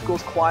was in my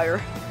school's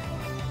choir.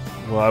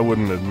 Well, I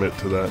wouldn't admit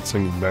to that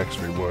singing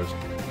Backstreet Boys.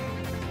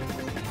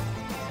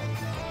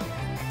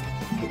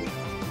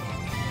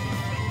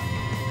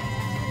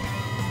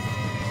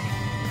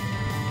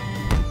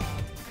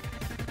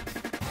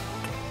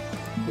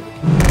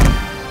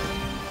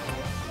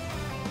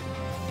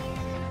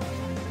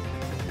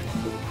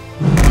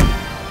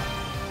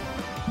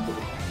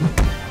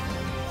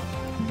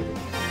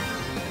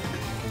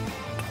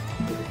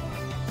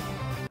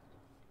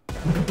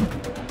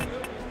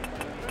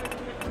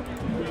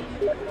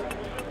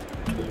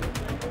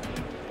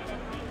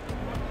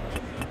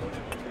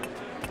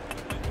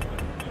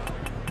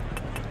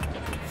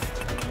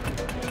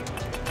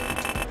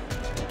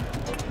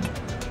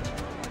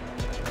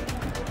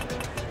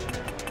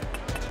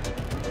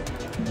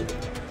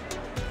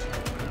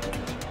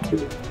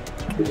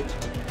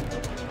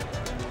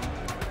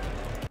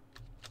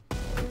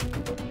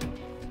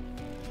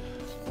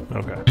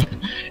 Okay.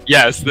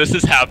 Yes, this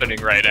is happening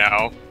right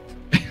now.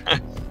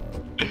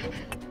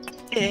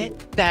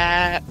 It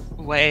that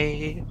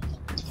way.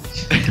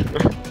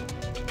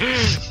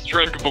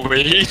 Drink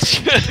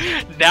bleach.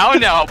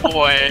 now,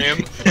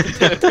 blame.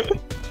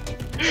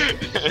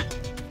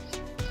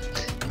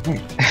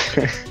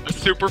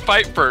 Super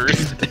fight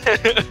first.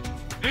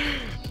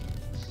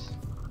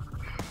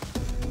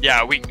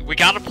 Yeah, we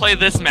gotta play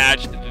this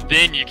match,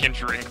 then you can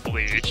drink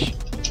bleach.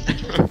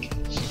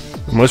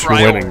 Unless you're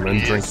winning,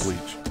 then Priorities. drink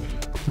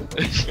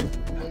bleach.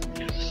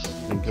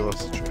 And give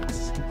us a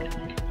chance.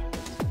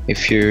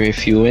 If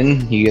you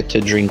win, you get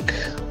to drink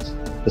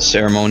the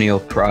ceremonial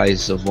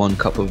prize of 1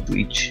 cup of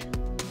bleach.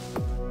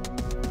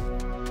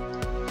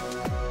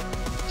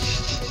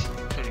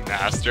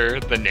 Master,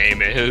 the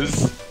name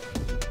is.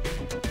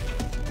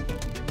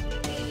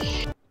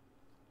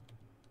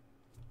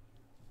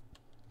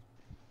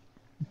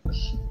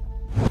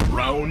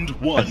 Round I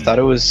 1. thought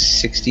it was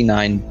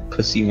 69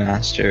 Pussy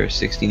Master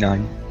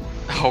 69.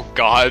 Oh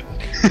god.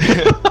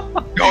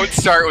 Don't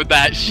start with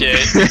that shit.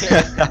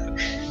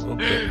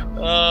 Okay.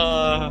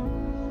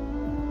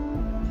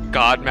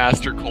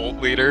 Godmaster cult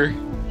leader.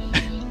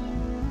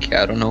 Okay,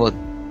 I don't know what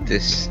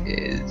this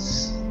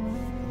is.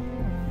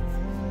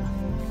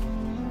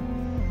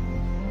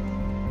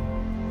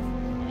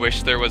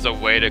 Wish there was a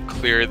way to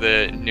clear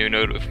the new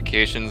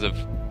notifications of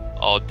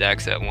all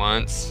decks at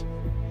once.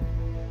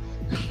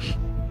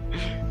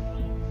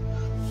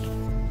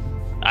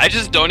 I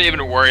just don't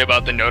even worry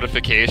about the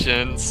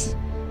notifications.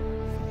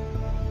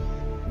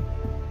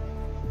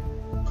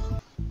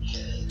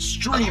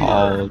 Streamer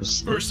Oh,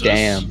 versus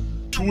damn.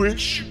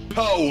 Twitch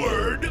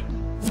powered.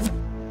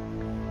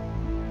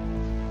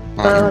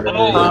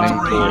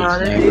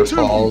 Niagara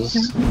Falls.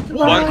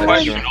 One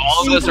question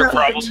all of us are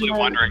probably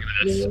wondering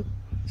this.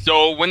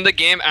 So when the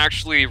game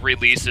actually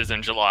releases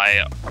in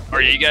July,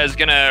 are you guys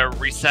gonna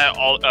reset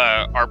all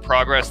our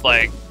progress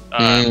like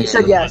You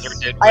said yes.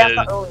 Blizzard did I asked with...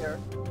 that earlier.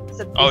 He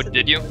said- he Oh, said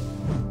did you?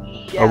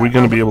 yeah, Are we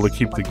going to be able to I-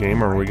 keep the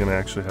game, or are we going to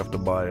actually have to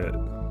buy it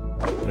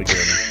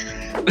again?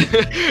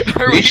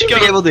 Are We should be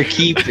gonna- able to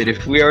keep it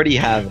if we already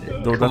have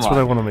it. No, that's Come what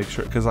I on. want to make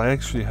sure, because I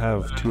actually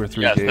have 2 or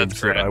 3 Yes, that's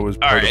games that I correct. was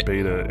part Alright. of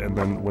beta, and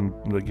then when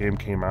the game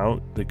came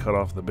out, they cut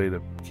off the beta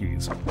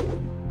keys.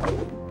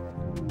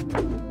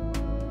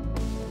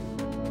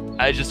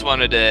 I just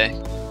wanted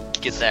to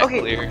get that Okay,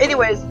 clear.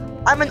 anyways,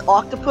 I'm an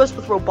octopus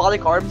with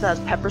robotic arms that has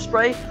pepper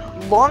spray.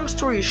 Long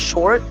story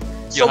short,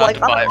 so You'll have like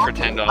to buy I'm it for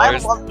an $10.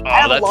 octopus.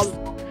 I have a lot Oh,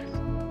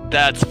 of-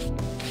 that's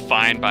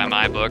fine by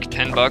my book.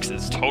 $10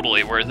 is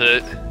totally worth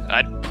it.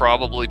 I'd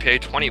probably pay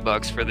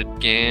 $20 for the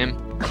game.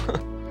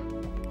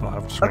 I'll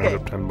have to round Okay,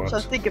 up $10. so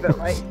think of it,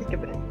 right? Think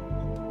of it.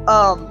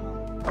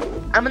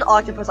 I'm an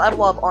octopus. I have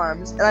a lot of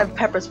arms, and I have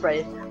pepper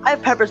spray. I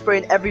have pepper spray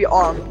in every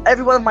arm,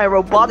 every one of my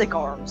robotic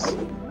arms.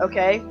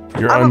 Okay.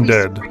 You're I'm gonna be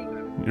undead.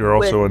 spraying You're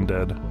also with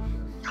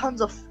undead.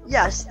 Tons of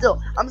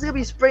still. I'm just gonna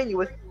be spraying you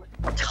with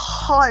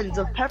tons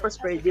of pepper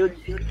spray, dude.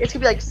 It's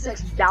gonna be like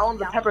 6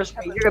 gallons of pepper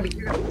spray. You're gonna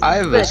be. I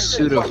have a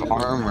suit of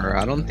armor.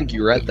 I don't think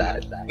you read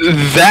that.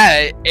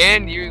 That,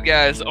 and you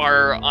guys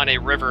are on a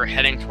river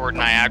heading toward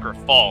Niagara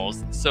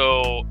Falls,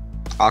 so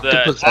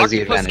Octopus has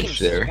the octopus advantage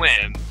can there.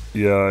 swim.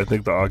 Yeah, I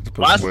think the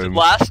octopus wins.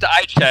 Last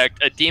I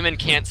checked, a demon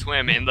can't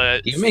swim, and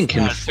the Demon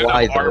can suit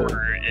fly, of though.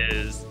 armor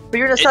is. But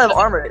you're in a set of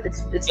armor.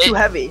 It's too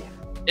heavy.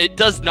 It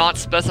does not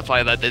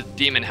specify that the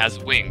demon has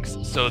wings,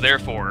 so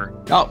therefore.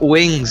 Not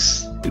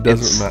wings. It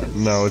doesn't matter.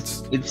 No,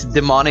 it's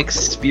demonic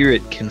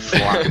spirit can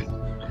fly.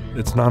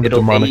 it's not a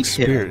It'll demonic aid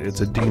him. spirit.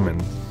 It's a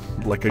demon,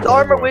 like a The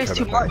armor gargoyle weighs kind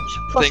too of thing. much.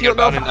 Plus, Think you don't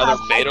about know if it another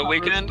has beta armor.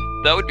 weekend?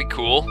 That would be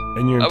cool.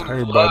 And your I would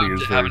entire love body is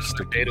to have very another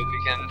sticky. beta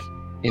weekend.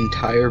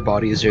 Entire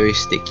body is very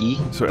sticky.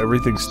 So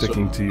everything's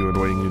sticking to you and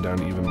weighing you down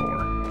even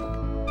more.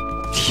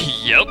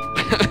 Yep.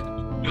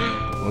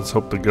 Let's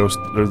hope the ghost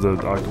or the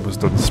octopus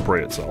doesn't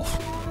spray itself.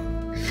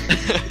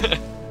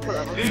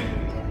 Whatever.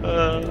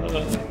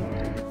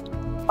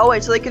 Oh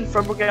wait, so they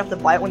confirmed we're gonna have to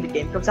buy it when the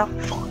game comes out?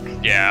 Fuck.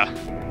 Yeah.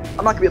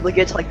 I'm not gonna be able to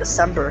get it till like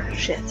December.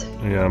 Shit.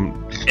 Yeah,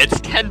 It's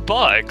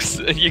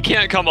 $10. You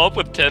can't come up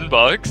with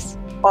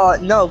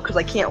 $10. No, because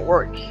I can't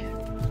work.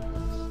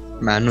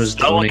 Man was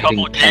Sell a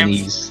couple donating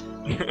games. pennies.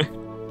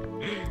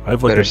 I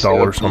have like Better $1 save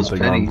those something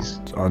pennies.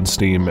 on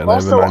Steam, and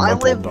Also, I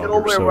have a I 9-month-old live daughter,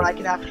 nowhere so where I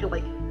can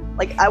actually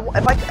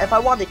if I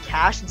wanted to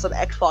cash in some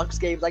Xbox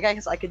games, like I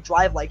guess I could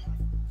drive like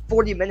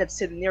 40 minutes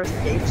to the nearest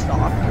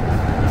GameStop.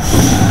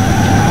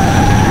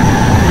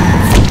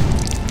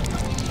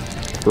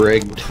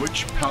 Rigged.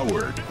 Twitch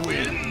powered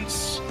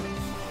wins.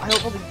 I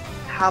don't really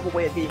have a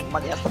way of getting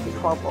money. That's the big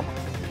problem.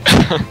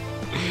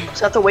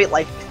 So I have to wait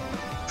like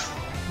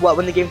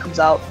when the game comes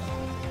out.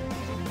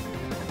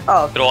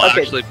 Oh, It'll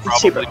okay, actually it's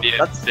probably cheaper. be a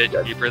That's bit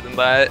good. cheaper than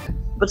that.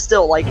 But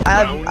still, like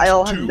I don't have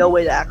Round no two.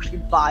 way to actually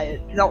buy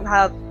it. I don't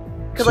have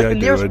because See, like I the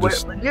do, nearest I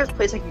just- the nearest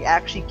place I can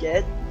actually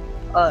get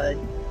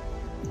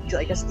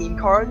like a Steam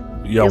card.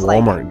 yeah, is,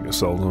 like, Walmart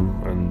sells them,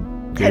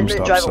 and 10-minute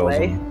GameStop drive sells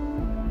away. them.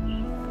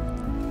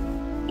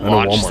 I know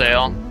Launch Walmart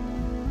sale.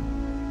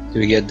 Do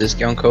we get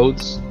discount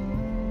codes?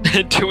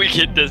 Do we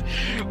get this?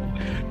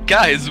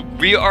 Guys,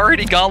 we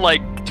already got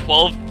like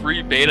 12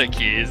 free beta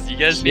keys. You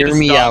guys need Hear to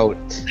me stop.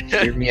 out.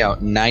 Hear me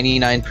out.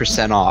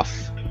 99% off.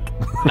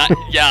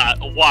 Yeah,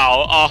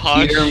 wow,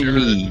 Hear sure.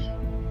 me.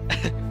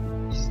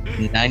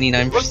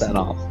 99%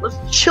 off. Let's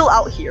chill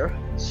out here.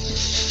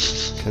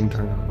 Can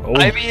turn. Oh,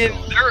 I mean,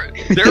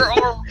 there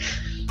are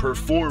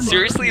Performer.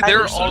 seriously,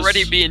 they're versus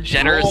already being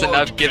generous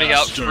enough giving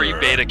out free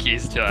broadcaster. beta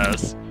keys to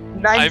us.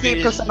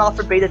 98% off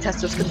for beta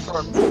testers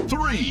confirmed.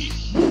 3,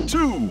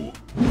 2, 1.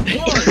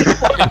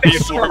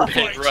 Before we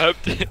Fight.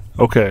 interrupt.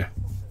 okay.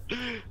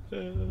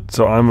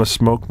 So I'm a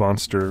smoke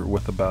monster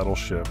with a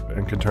battleship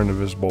and can turn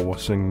invisible while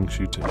singing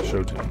show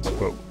tunes.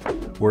 But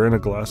we're in a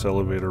glass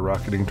elevator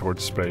rocketing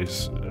towards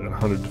space at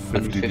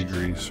 150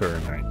 degrees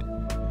Fahrenheit.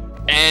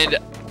 And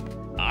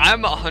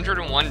I'm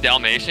 101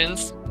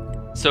 Dalmatians,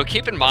 so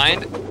keep in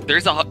mind,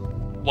 there's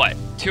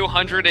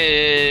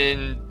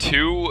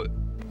 202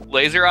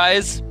 laser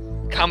eyes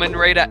coming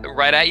right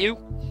at you,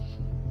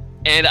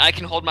 and I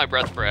can hold my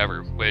breath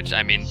forever, which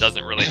I mean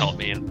doesn't really help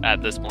me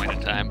at this point in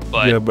time.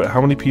 But Yeah, but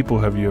how many people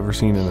have you ever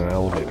seen in an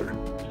elevator?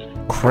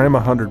 Cram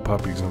 100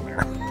 puppies in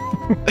there.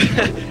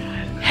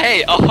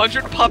 hey,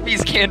 100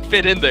 puppies can't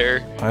fit in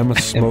there. I'm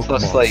a smoke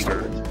plus, like-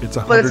 monster. It's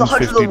But it's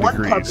 150 101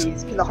 degrees.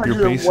 puppies. Can the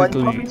You're 101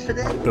 basically puppies fit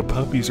in? the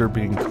puppies are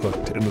being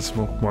cooked, and the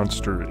smoke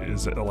monster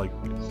is like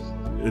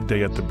a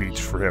day at the beach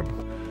for him.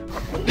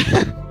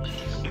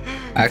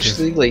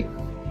 Actually, like,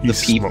 the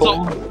He's people.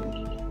 smoke.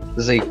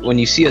 It's like when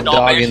you see a dog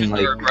Dalmatians in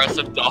like. are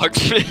aggressive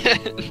dogs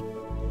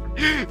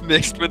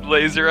mixed with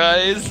laser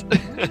eyes.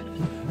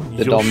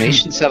 The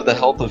Dalmatians have the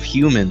health of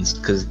humans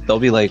because they'll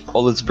be like, oh,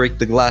 let's break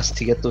the glass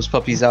to get those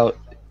puppies out.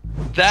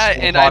 That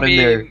So and hot I in mean,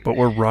 there. But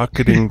we're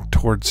rocketing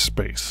towards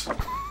space.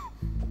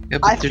 Yeah,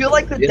 but I there's feel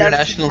like the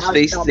International devs have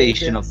Space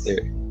Station up Dalmatians.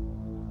 there.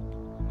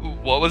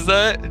 what was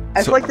that? I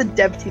So- feel like the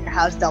dev team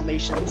has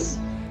Dalmatians.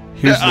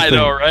 Here's the I thing.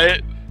 know,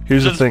 right?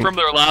 Here's the Just thing. from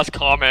their last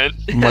comment.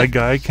 My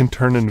guy can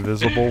turn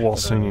invisible while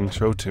singing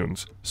show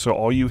tunes, so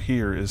all you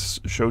hear is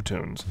show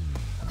tunes.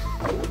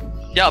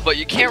 Yeah, but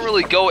you can't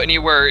really go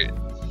anywhere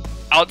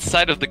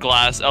outside of the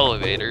glass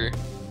elevator.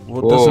 Well,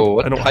 it Whoa, doesn't- I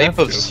what don't type have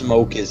of to.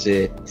 smoke is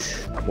it?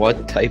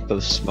 What type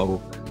of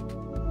smoke?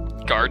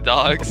 Guard A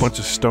dogs. bunch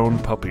of stone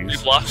puppies.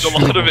 We've lost a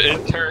lot of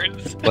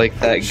interns. Like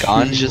that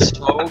ganja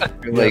smoke?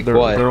 Or Yeah, like they're,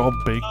 what? they're all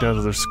baked out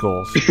of their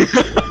skulls.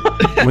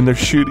 When they're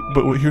shooting,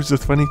 but here's the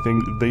funny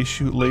thing: they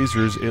shoot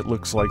lasers. It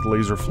looks like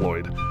Laser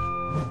Floyd.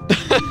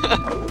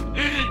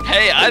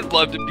 Hey, I'd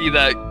love to be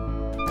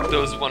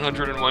those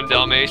 101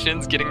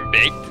 Dalmatians getting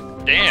baked.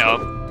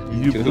 Damn.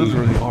 You Dude.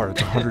 literally are.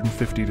 It's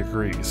 150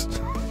 degrees.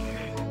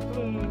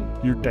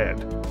 You're dead.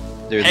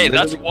 Hey,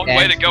 that's one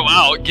way to go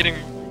out, getting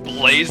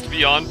blazed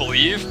beyond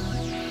belief.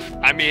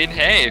 I mean,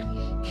 hey.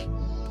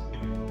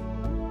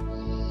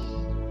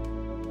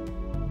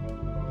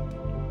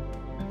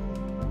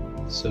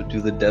 So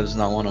do the devs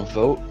not want to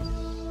vote?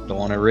 Don't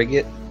want to rig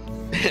it?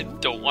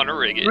 Don't want to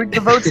rig it. Rig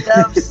the votes,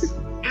 devs.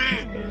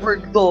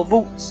 Rig the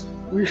votes.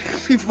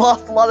 We've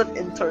lost a lot of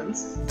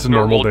interns. It's a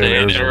normal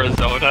day in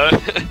Arizona.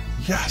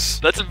 Yes.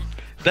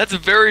 That's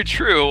very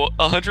true.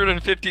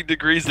 150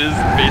 degrees is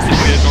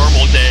basically a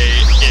normal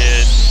day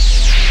in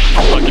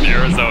fucking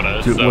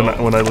Arizona. Dude,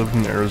 so. when I lived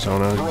in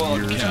Arizona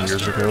years and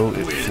years ago,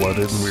 it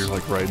flooded and we were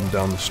like riding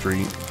down the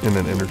street in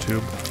an inner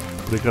tube.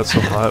 But it got so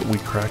hot, we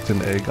cracked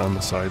an egg on the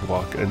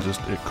sidewalk and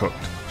just it cooked.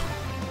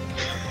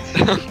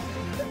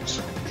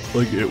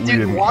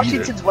 Dude,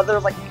 Washington's weather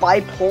is like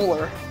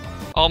bipolar.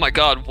 Oh my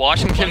god,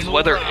 Washington's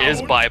weather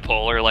is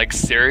bipolar, like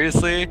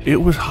seriously? It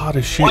was hot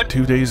as shit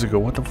 2 days ago.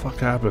 What the fuck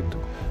happened?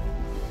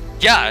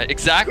 Yeah,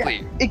 exactly.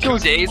 Yeah, it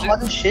goes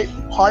hot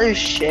as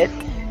shit,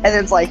 and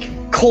then it's like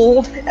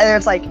cold, and then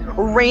it's like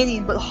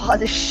raining but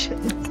hot as shit.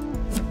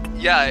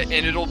 Yeah, and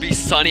it'll be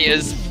sunny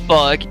as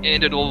fuck,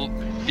 and it'll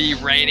be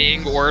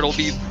raining, or it'll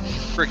be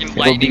freaking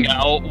lightning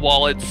out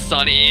while it's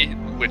sunny,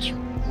 which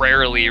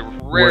rarely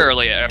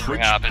ever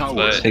happens,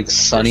 but it's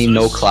sunny,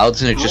 no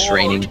clouds, and it's just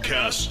raining.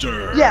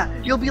 Yeah,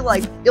 you'll be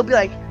like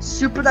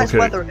super nice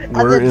weather.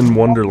 We're in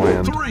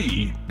Wonderland,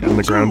 and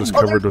the ground is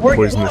covered with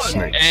poisonous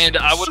snakes. And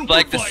I would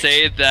like to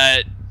say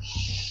that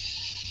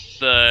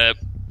the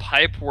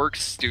Pipeworks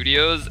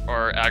Studios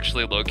are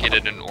actually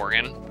located in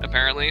Oregon,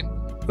 apparently.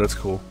 That's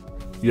cool.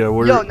 Yeah,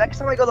 we're. Yo, next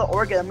time I go to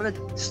Oregon, I'm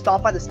gonna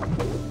stop by this.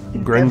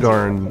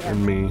 Grengar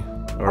and me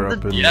are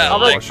up in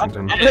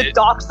Washington. I'm gonna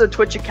dox their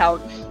Twitch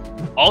account.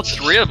 All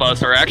three of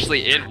us are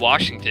actually in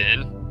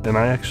Washington. And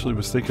I actually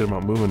was thinking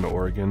about moving to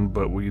Oregon,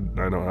 but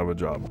I don't have a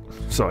job,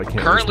 so I can't.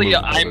 Currently,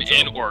 I'm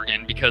in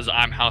Oregon because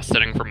I'm house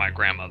sitting for my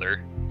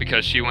grandmother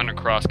because she went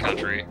across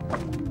country.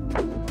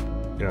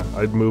 Yeah,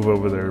 I'd move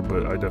over there,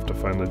 but I'd have to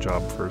find a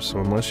job first. So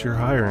unless you're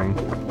hiring.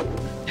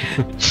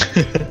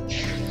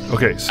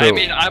 Okay, so. I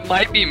mean, I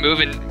might be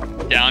moving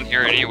down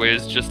here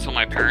anyways, just till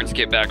my parents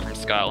get back from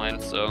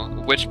Scotland. So,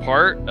 which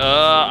part?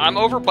 I'm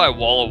over by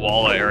Walla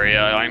Walla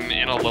area. I'm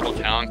in a little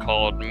town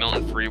called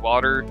Milton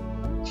Freewater.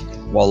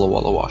 Walla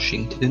Walla,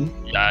 Washington.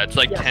 Yeah, it's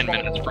like 10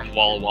 minutes from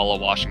Walla Walla,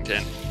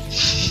 Washington.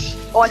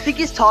 Oh, I think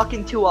he's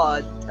talking to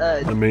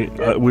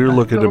we were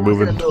looking at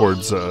moving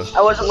towards.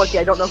 I wasn't looking.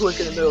 I don't know who was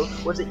gonna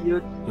move. Was it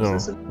you? No.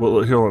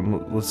 Well, hold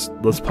on.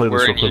 Let's play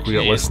this real quick. We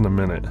got less than a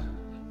minute.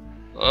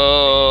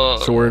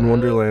 So we're in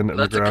Wonderland, and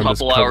the ground is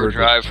covered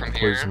drive with from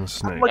here. poisonous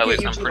snakes. At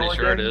least I'm pretty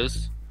sure it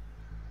is.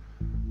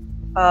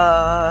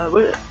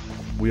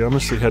 We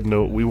honestly had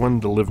no. We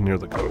wanted to live near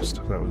the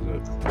coast. That was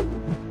it.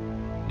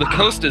 The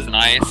coast is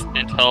nice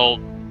until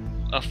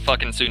a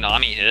fucking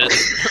tsunami hits.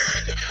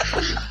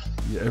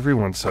 Yeah,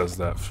 everyone says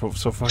that. So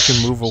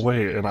fucking move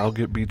away, and I'll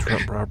get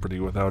beachfront property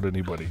without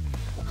anybody.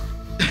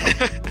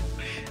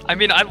 I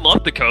mean, I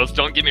love the coast.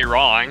 Don't get me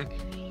wrong.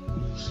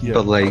 Yeah.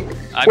 But like,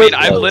 I mean,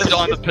 I've lived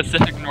on the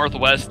Pacific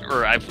Northwest,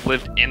 or I've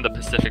lived in the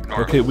Pacific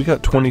Northwest. Okay, we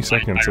got 20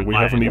 seconds, so we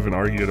haven't even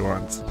argued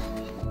once.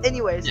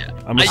 Anyways, yeah.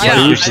 I'm a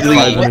Bruce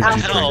Lee.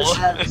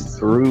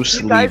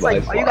 Bruce Lee.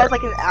 Are you guys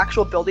like in an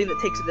actual building that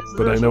takes visitors?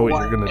 But I know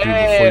what you're gonna do before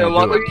Hey, you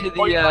welcome do it. to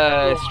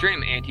the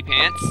stream,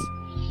 Anti-Pants.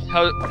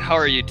 How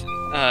are you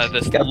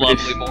this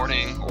lovely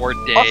morning, or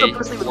day,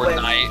 or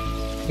night?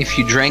 If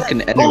you drank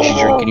an energy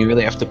drink and you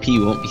really have to pee,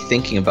 you won't be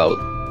thinking about.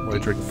 Well, I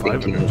drink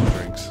 5 energy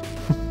drinks.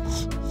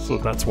 So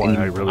that's why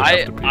I really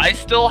have to pee. I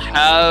still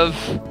have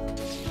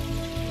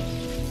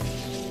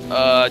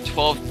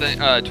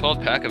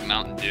 12 pack of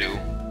Mountain Dew.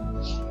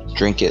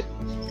 Drink it.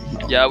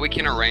 Yeah, we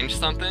can arrange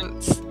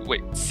something.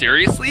 Wait,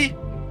 seriously?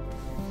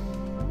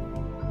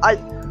 I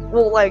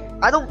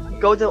don't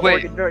go to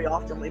Oregon very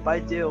often, but I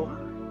do.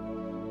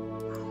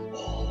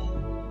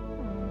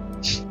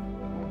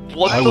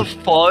 What the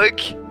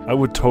fuck? I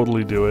would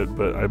totally do it,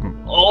 but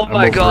I'm. Oh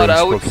my god,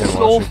 I would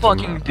so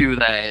fucking do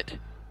that.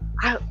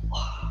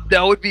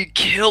 That would be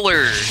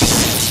killer.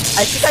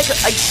 I think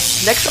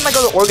next time I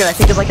go to Oregon, I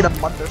think it's like in a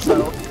month or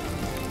so.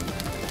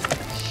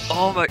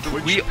 Oh my,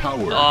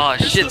 oh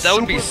shit, that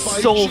would be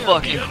so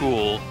fucking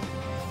cool.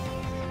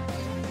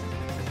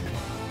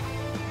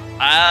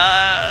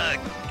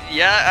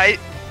 Yeah,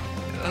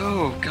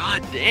 oh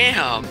god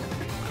damn.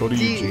 Go to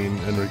Eugene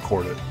and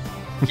record it.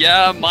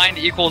 Yeah, mind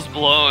equals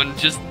blown,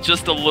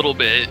 just a little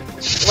bit.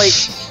 Like,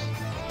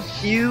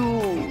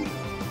 you...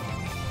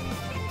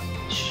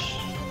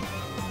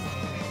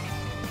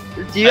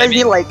 Do you guys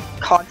need like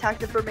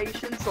contact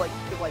information so like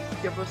you could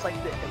like give us like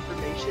the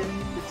information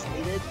that's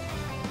needed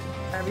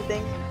and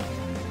everything?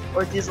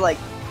 Or is like...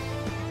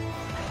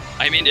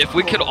 I mean, if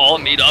we could all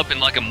meet up in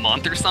like a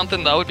month or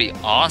something, that would be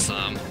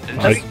awesome.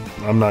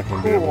 I'm not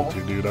going to be able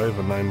to, dude. I have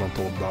a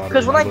 9-month-old daughter.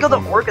 Because when I go to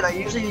Oregon, I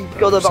usually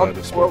go to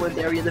the Portland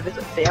area to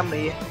visit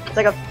family. It's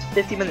like a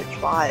 50-minute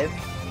drive.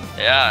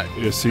 Yeah,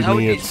 that would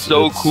be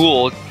so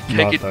cool.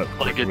 Take it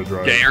like a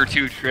day or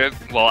two trip.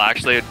 Well,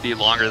 actually, it'd be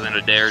longer than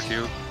a day or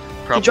two.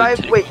 To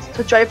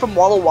drive from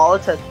Walla Walla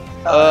to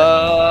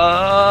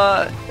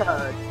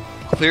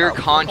Clear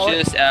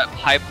conscious at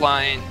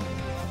pipeline.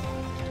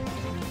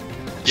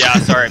 Yeah,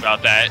 sorry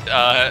about that.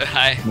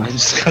 I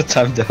just got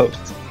timed out.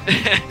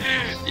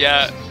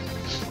 Yeah.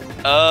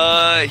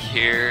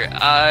 Here,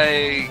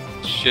 I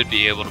should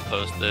be able to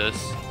post this.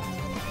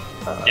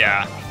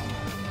 Yeah.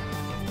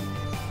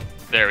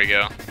 There we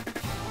go.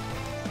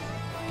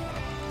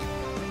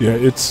 Yeah,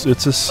 it's a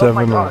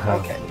 7.5.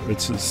 Okay.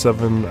 It's a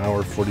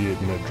 7-hour,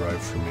 48-minute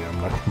drive for me.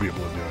 I'm not gonna be able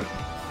to do it.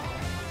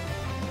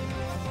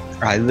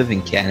 I live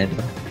in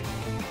Canada.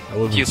 I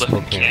live You in live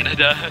in Spokane.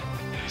 Canada.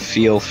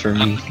 Feel for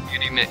me.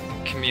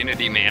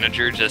 Community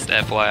manager, just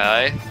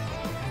FYI.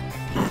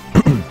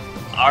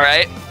 All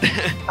right.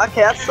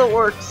 Okay, that still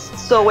works.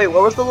 So wait,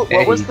 where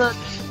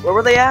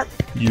were they at?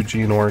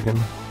 Eugene, Oregon.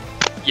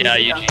 Yeah,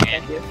 Eugene, Eugene.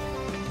 thank you.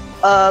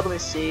 Let me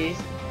see.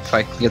 If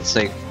I can get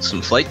like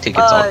some flight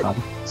tickets, I'll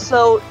come.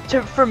 So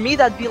for me,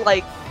 that'd be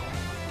like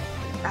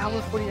an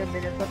hour 49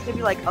 minutes. That's gonna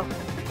be like a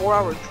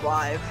 4-hour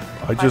drive.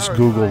 I just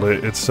googled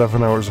it. It's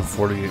 7 hours and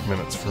 48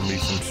 minutes for me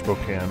from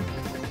Spokane.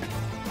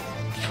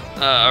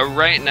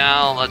 Right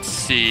now, let's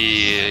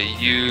see,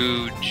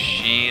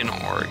 Eugene,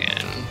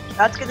 Oregon.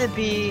 That's gonna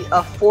be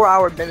a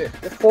 4-hour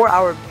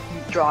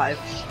drive.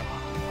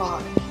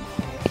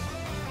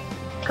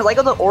 Cause I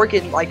go to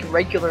Oregon like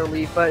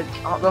regularly, but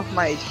I don't know if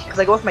cause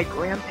I go with my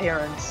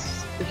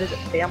grandparents to visit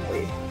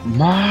family.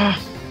 Ma.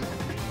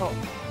 Oh.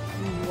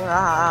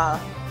 Yeah.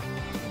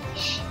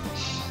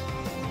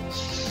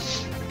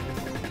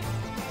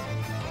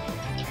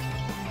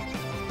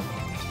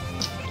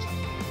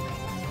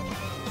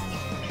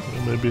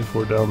 Maybe if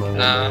we're down there one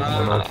day, I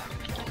don't know.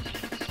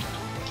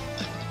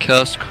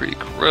 Cuss Creek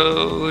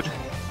Road.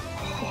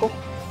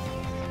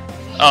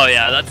 Oh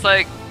yeah, that's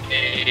like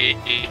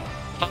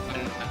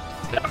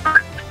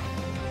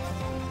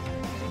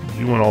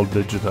You went all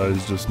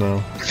digitized just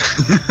now.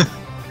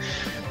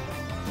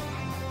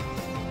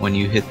 When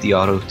you hit the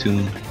auto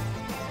tune.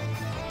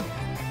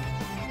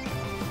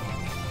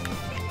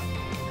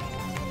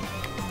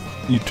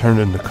 You turned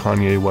into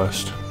Kanye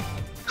West.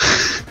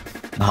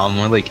 Nah,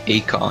 more like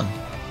Akon.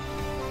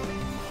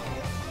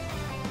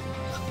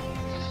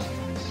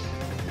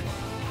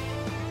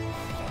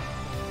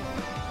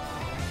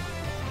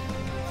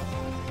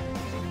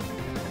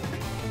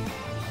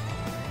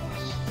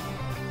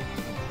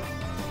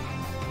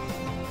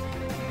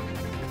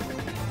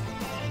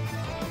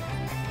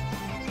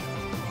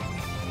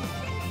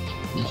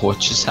 What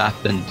just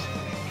happened?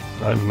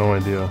 I have no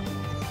idea.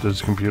 Did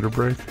his computer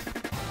break?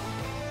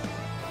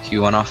 He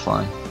went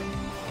offline.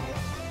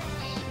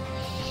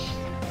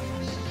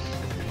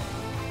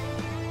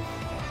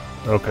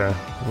 Okay,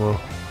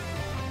 well,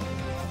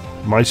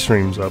 my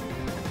stream's up.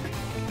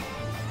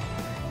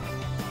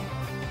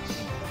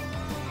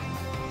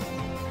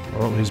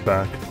 Oh, he's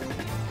back.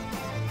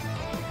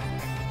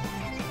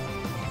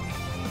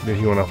 Yeah,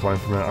 he went offline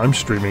for a minute. I'm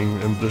streaming,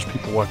 and there's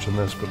people watching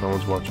this, but no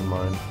one's watching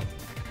mine.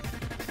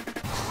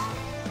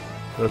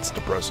 That's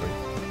depressing.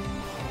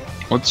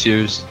 What's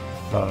yours?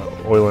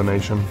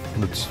 Eulenation.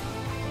 That's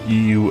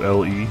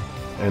EULENATION.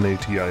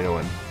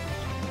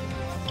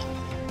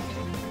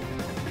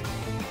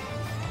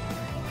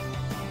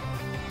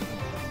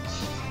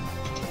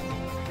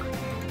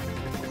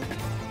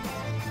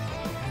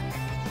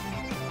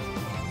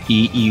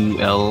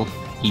 EULE?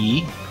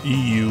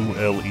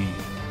 EULE.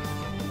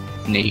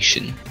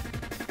 Nation.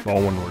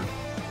 All one word.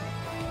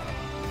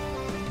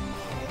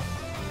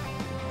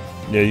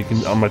 Yeah, you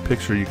can, on my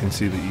picture you can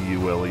see the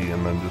EULE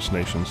and then just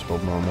nation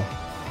spelled normal.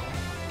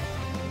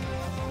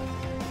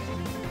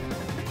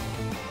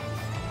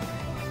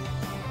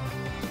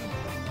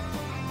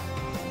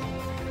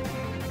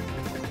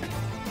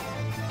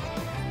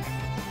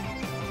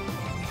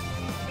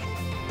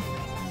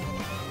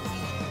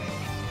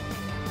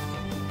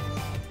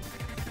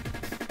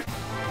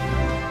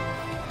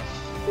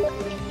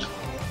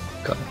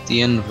 Got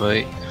the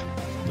invite.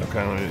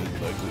 Okay, let me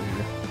exit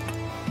here.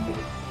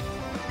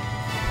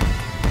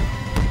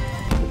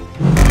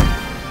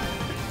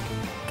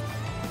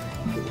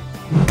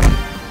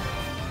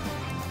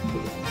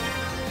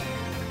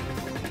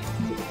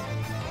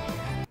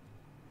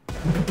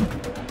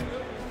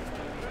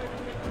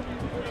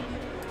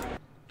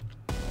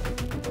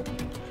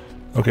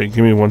 Okay,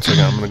 give me 1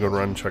 second. I'm gonna go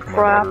run and check my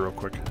daughter real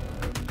quick.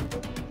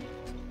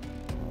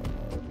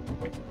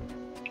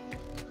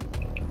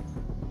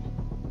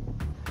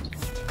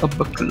 A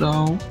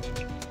buckle.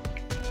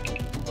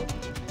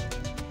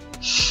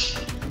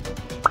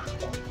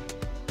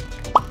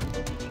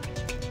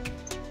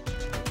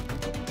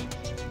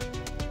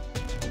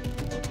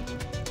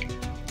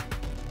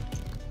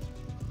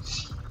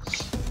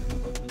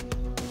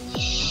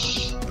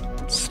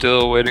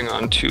 Still waiting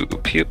on 2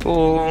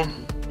 people.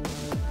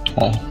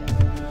 Oh.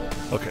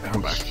 Okay,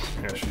 I'm back.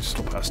 Yeah, she's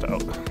still passed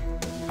out.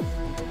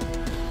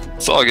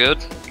 It's all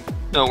good.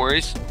 No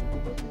worries.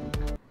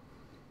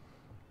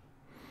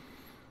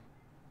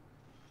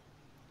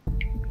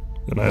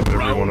 And I have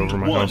everyone over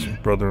my house.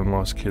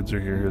 Brother-in-law's kids are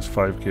here. He has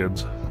 5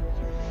 kids.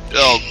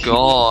 Oh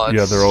god.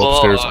 Yeah, they're all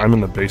upstairs. I'm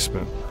in the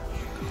basement.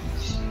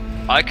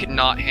 I could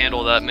not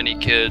handle that many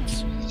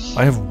kids.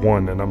 I have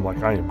one, and I'm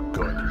like, I am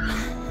good.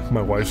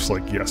 My wife's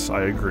like, yes,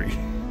 I agree.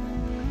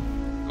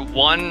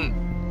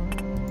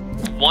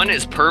 One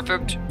is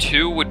perfect.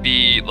 2 would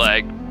be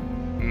like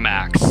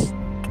max.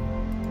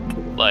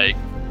 Like,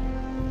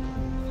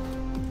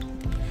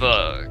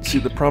 fuck. See,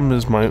 the problem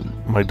is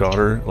my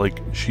daughter, like,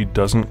 she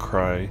doesn't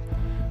cry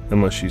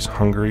unless she's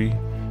hungry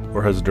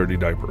or has a dirty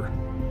diaper.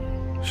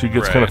 She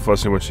gets kind of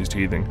fussy when she's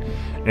teething,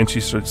 and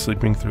she starts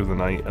sleeping through the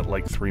night at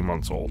like 3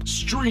 months old.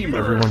 Streamer.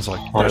 Everyone's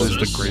like, that is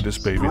the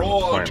greatest baby on the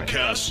planet.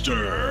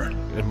 Broadcaster.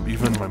 And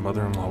even my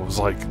mother-in-law was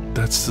like,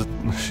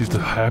 she's the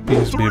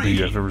happiest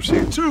baby I've ever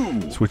seen.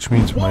 Which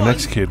means my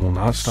next kid will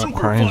not stop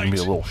crying and be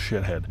a little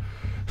shithead.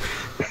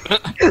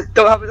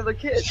 Don't have another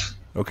kid.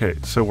 Okay,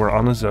 so we're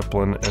on a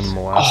Zeppelin and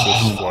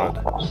molasses flood.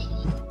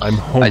 I'm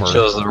Homer. I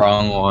chose the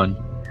wrong one.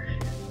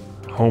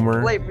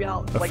 Homer, Wait,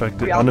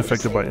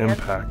 unaffected by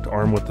impact,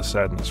 armed with the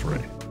sadness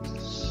ray.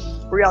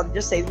 Reality,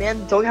 just say,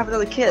 man, don't have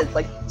another kid.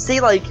 Like, say,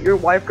 like, your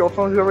wife,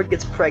 girlfriend, whoever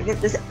gets pregnant,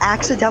 just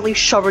accidentally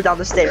shove her down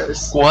the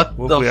stairs. What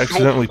Well, the if we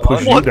accidentally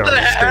push you What down the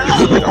the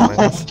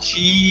hell? stairs.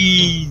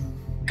 Jeez.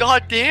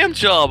 God damn,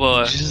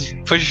 Jabba. Just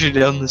push her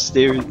down the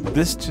stairs.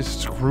 This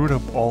just screwed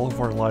up all of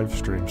our live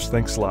streams.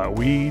 Thanks a lot.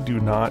 We do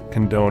not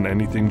condone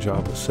anything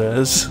Jabba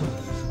says.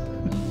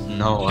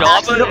 No. Jabba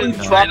Accidentally is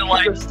drop kinda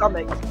like- your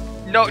stomach.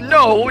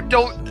 No,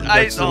 don't.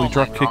 Accidentally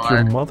drop kick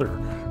your mother.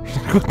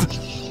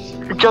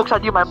 Joke's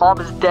on you, my mom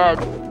is dead.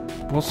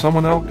 Well,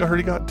 someone else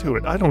already got to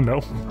it. I don't know.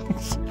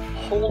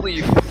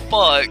 Holy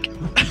fuck.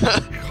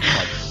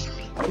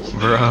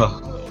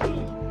 Bro.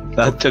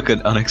 That took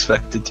an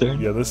unexpected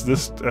turn. Yeah, this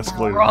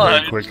escalated Run,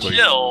 very quickly.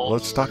 chill.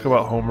 Let's talk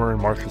about Homer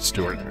and Martha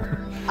Stewart.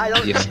 I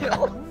don't Yeah.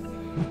 chill.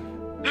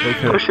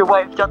 Okay, Push your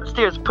wife down the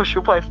stairs, push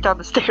your wife down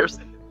the stairs.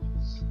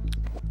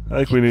 I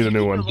think we need a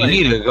new one. You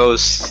need to go.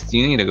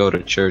 You need to go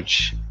to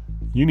church.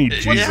 You need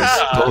Jesus. Yeah.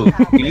 Oh,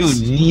 you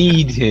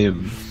need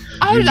him.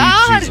 You need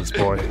Jesus,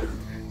 boy.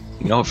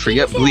 You know,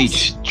 forget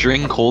bleach.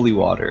 Drink holy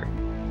water.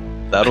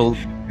 That'll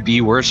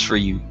be worse for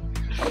you.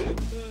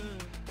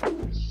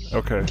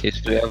 Okay, Okay,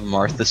 so we have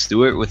Martha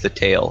Stewart with a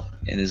tail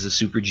and is a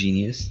super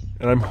genius.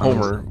 and I'm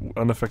Homer,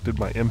 unaffected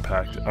by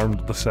impact, armed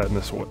with the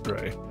sadness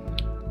ray.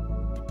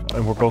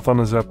 And we're both on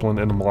a Zeppelin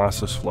in a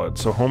molasses flood,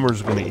 so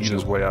Homer's gonna eat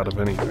his way out of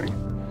anything.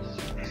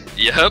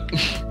 Yep.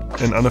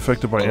 And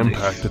unaffected by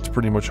impact, it's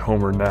pretty much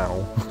Homer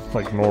now,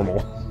 like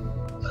normal.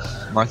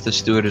 Martha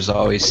Stewart is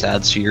always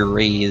sad, so your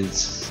ray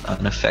is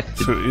unaffected.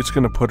 So it's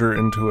gonna put her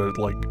into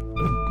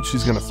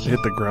she's gonna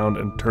hit the ground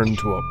and turn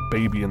into a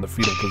baby in the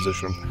fetal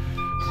position.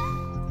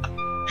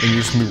 And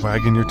you're just gonna be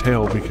wagging your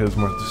tail because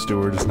Martha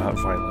Stewart is not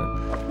violent.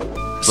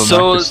 But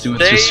So Martha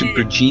Stewart's a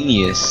super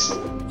genius.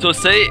 So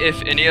say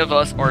if any of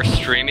us are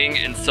streaming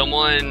and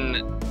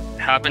someone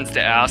happens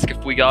to ask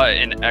if we got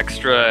an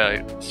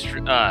extra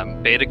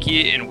beta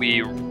key and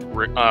we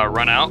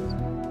run out,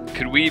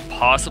 could we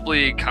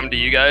possibly come to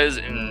you guys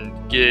and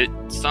get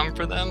some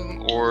for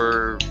them,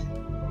 or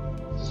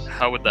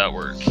how would that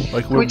work?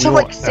 Like We we took,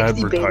 won't like, 60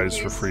 advertise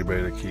for babies. free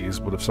beta keys,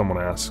 but if someone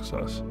asks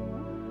us,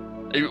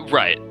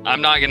 Right. I'm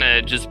not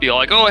gonna just be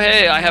like, oh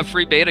hey, I have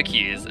free beta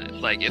keys.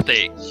 Like if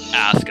they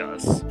ask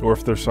us. or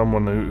if there's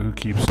someone who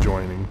keeps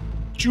joining,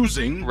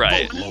 Choosing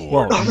Right.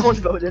 Folklore. well, No one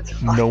voted.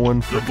 no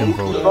one freaking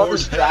We're voted. all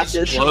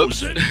distracted.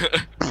 Chosen.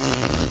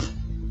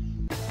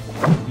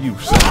 You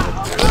son of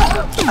a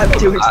bitch. I'm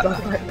doing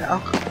stuff right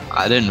now.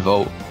 I didn't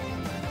vote.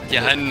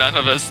 Yeah, none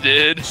of us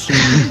did.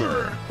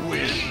 Streamer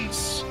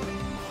wins.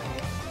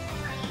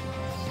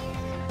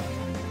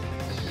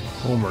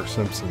 Homer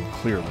Simpson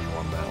clearly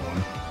won that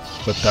one,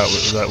 but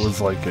that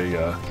was like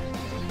a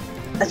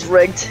That's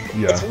rigged.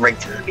 Yeah. It's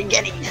rigged from the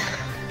beginning.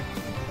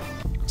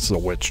 it's a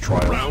witch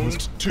trial.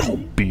 Round 2.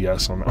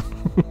 BS on that.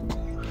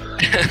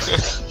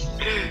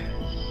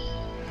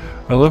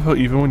 I love how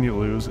even when you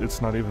lose,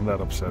 it's not even that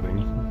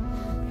upsetting.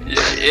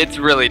 It's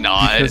really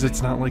not. Because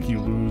it's not like you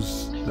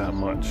lose that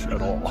much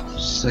at all.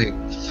 Just like,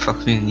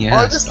 fucking yes, I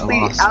Honestly,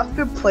 lost.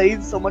 after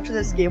playing so much of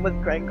this game with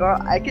Grengar,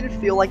 I can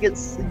feel like it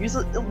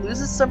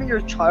loses some of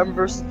your charm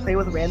versus playing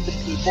with random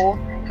people.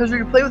 Because when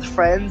you play with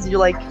friends, you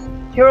like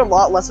hear a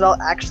lot less about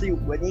actually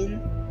winning,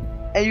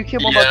 and you care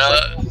more about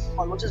just, like, having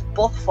fun, which is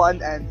both fun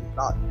and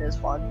not as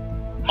fun.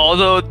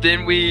 Although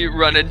then we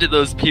run into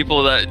those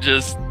people that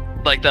just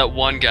like that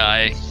one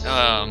guy.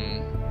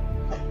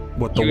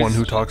 What, the He one was-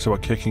 who talks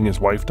about kicking his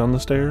wife down the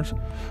stairs?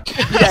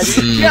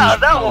 Yeah,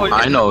 that one.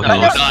 I know No,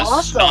 him. That's not,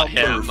 awesome. not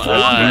him.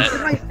 This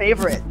is my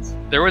favorite.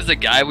 There was a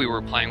guy we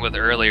were playing with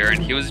earlier,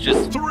 and he was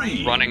just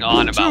 3, running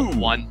on about 2,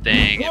 one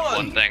thing and 1.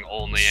 one thing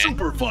only.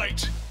 Super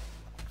fight.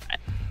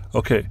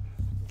 Okay.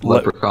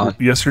 Leprechaun.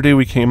 Yesterday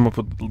we came up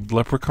with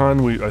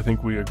Leprechaun. I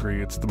think we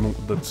agree it's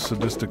the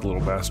sadistic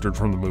little bastard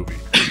from the movie.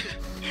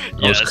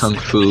 Knows Yes. kung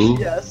fu.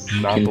 Yes.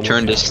 Not Can the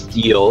turn to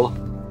steel.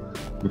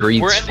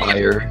 Breathes We're in the-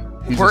 fire.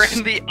 He's We're a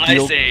in the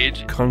steel Ice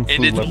Age, kung fu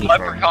and it's a leprechaun.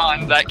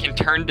 leprechaun that can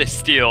turn to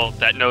steel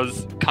that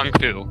knows kung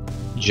fu.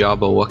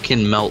 Jabba, what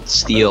can melt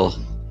steel?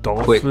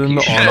 dolphin Quick,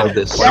 on a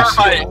this.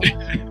 bicycle.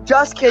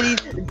 Just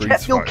kidding.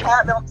 Jet fuel fire.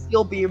 cat melt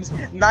steel beams.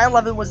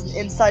 9/11 was an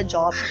inside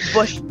job.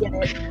 Bush did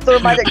it.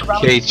 Thermite at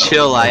ground. Okay,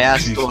 chill. I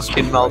asked Jesus what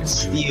can melt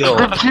Christ, dude. steel.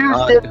 The Jews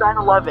did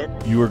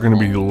 9/11. You are going to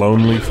be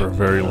lonely for a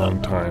very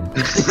long time.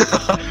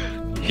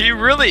 He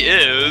really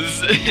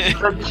is.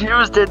 The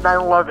Jews did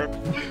 9/11.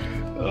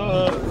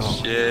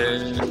 Oh,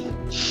 shit.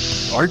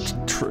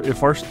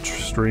 If our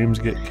streams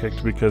get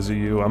kicked because of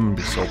you, I'm going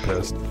to be so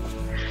pissed.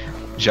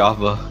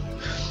 Java,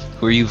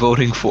 who are you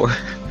voting for?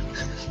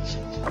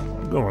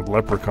 I'm going with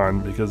Leprechaun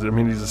because, I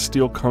mean, he's a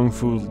steel kung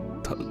fu,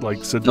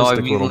 like,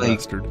 sadistic little like,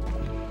 bastard.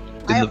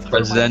 In the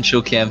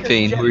presidential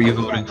campaign, who are you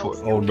voting for?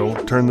 Oh, no,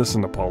 turn this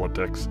into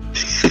politics.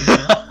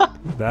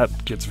 That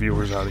gets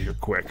viewers out of here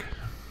quick.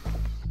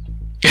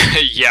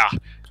 Yeah.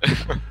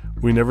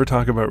 We never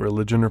talk about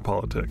religion or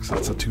politics.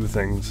 That's the two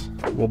things.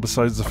 Well,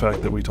 besides the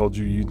fact that we told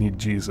you you need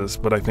Jesus,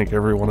 but I think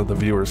every one of the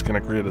viewers can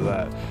agree to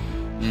that.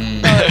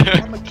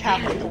 I'm a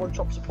Catholic Donald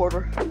Trump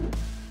supporter.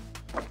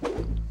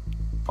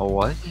 A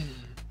what?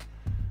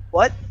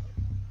 What?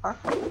 Huh?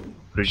 What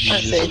did you I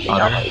didn't say just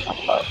anything.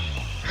 utter?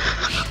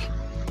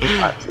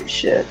 I say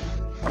shit.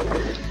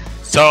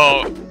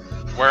 So,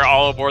 we're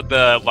all aboard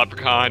the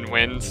Leprechaun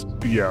wins.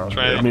 Yeah,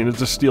 Right. I mean,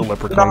 it's a steel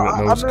leprechaun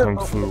that knows gonna kung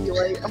vote fu.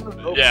 anyway. I'm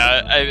gonna vote.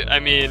 Yeah, I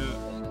mean,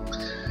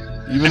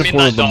 Even if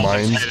one of the that dolphin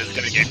mines, head is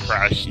gonna get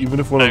crushed. even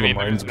if one of I the mean,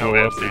 mines there's no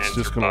blow up, ifs, it's ands,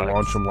 just or gonna buts.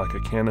 launch them like a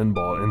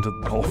cannonball into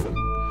the dolphin.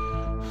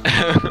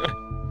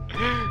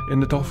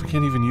 And the dolphin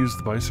can't even use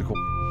the bicycle.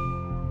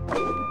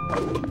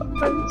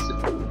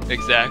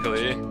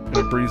 Exactly. And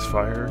it breathes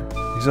fire.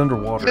 He's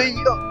underwater.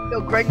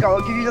 Yo, Greg, I'll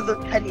give you another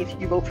penny if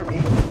you vote for me.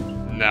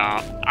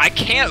 No, I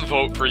can't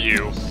vote for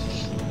you.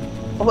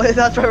 Oh, wait,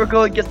 that's right, we're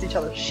going against each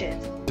other. Shit.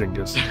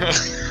 Dingus.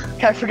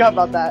 Okay, I forgot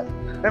about that.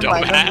 Never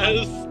mind.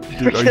 Dumbass.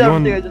 Dude, Forget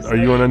everything I just are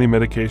you said. on any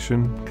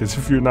medication? Because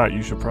if you're not,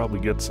 you should probably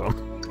get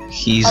some.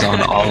 He's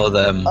on all of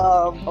them.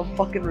 I'm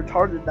fucking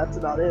retarded, that's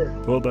about it.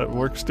 Well, that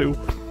works too.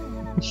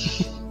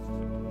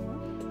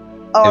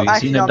 Oh, Have you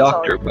actually, seen a I'm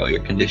doctor sorry. about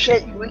your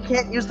condition? We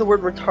can't use the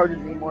word retarded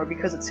anymore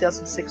because it's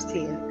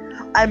 2016.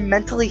 I'm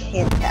mentally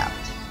handicapped.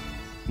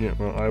 Yeah,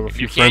 well, I have a You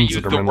few can't friends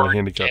use that are the mentally word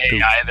handicapped gay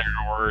too. either,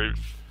 or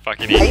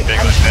fucking anything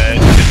like that,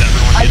 because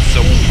everyone gets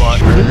so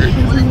butthurt.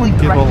 Politically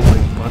Get all correct.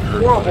 like butthurt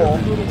about Horrible.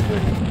 every little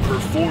thing.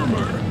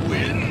 Performer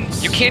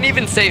wins. You can't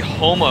even say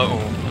homo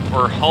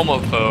or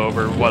homophobe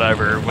or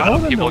whatever without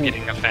wanna people know-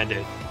 getting offended.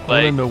 I want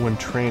Like, to know when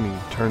tranny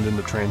turned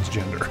into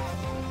transgender.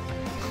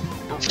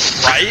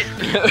 right?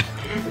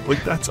 Like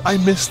I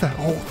missed that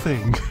whole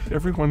thing.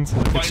 Everyone's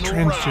like, it's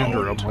Final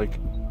transgender. round. I'm like,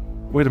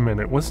 wait a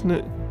minute, weren't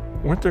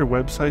there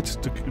websites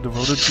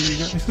devoted to you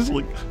guys? It's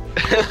like,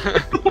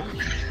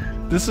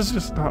 this is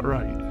just not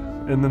right.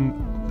 And then,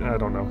 I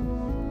don't know.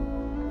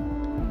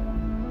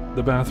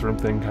 The bathroom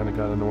thing kind of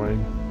got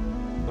annoying.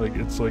 Like,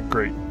 it's like,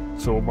 great.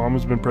 So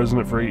Obama's been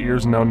president for 8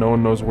 years and now no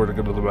one knows where to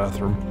go to the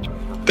bathroom.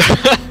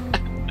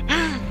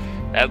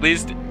 At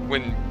least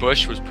when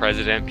Bush was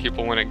president,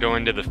 people wouldn't go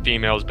into the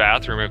female's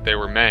bathroom if they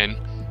were men.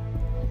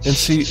 And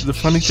see, the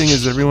funny thing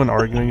is everyone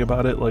arguing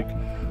about it, like,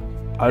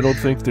 I don't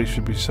think they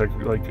should be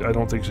I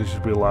don't think they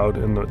should be allowed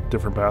in the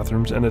different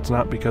bathrooms, and it's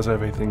not because I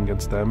have anything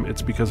against them,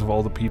 it's because of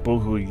all the people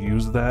who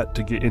use that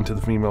to get into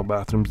the female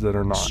bathrooms that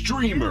are not.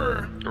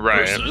 Streamer.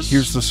 Right. versus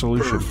Here's the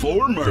solution.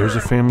 Performer. There's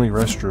a family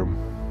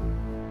restroom.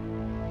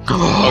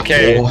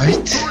 Okay.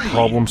 What?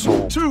 Problem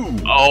solved. 2.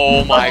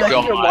 Oh my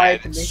You're lying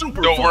god. to me.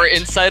 Super So we're fight.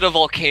 inside of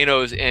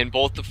volcanoes, and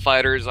both the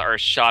fighters are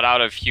shot out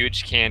of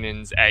huge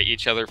cannons at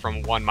each other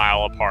from 1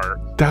 mile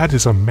apart. That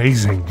is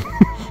amazing.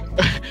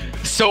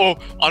 So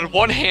on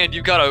one hand,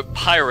 you got a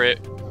pirate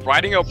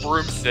riding a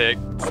broomstick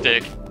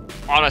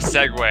on a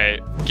Segway,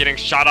 getting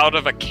shot out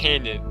of a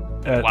canyon.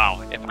 At,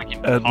 Wow, if I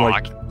can at talk.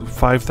 like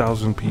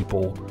 5,000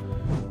 people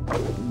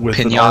with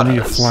an army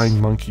of Pinatas.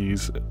 flying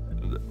monkeys.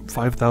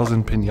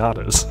 5,000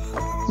 pinatas.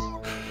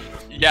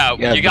 Yeah,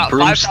 Yeah, you the got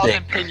broomstick.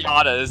 5,000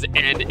 pinatas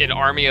and an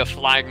army of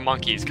flying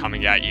monkeys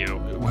coming at you.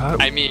 Wow.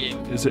 I mean,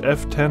 Is it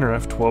F10 or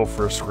F12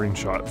 for a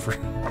screenshot? For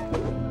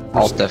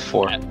Alt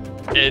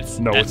F4. it's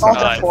No, it's not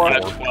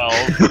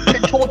F12.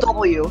 Control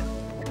W.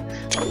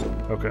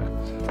 Okay.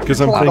 Because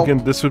I'm Wow.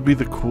 thinking this would be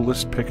the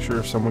coolest picture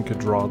if someone could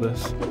draw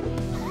this.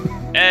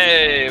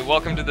 Hey,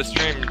 welcome to the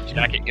stream,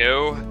 Jacket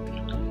Go.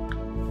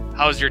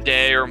 How's your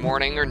day or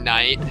morning or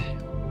night?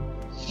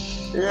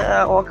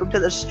 Yeah, welcome to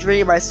the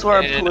stream. I swear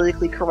I'm And-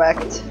 politically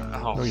correct.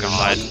 Oh No, you're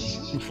god.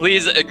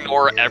 Please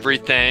ignore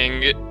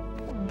everything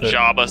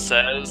Jabba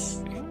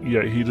says.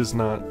 Yeah, he does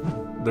not.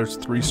 There's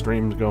 3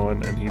 streams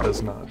going, and he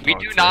does not. We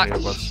talk do to not- any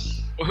of us.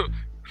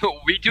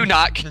 We do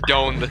not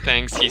condone the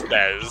things he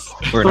says.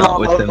 We're not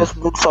with him. It's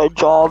an inside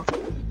job.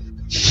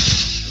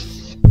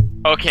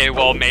 Okay,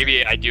 well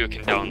maybe I do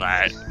condone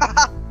that.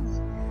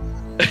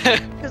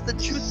 Because the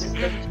truth is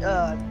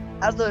that,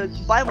 as the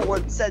Bible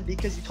word said,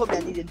 because you told me I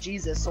needed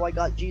Jesus, so I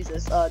got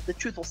Jesus, the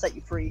truth will set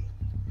you free.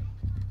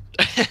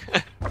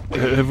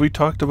 Have we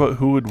talked about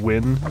who would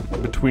win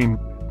between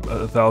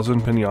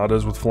 1,000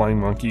 pinatas with flying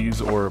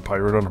monkeys or a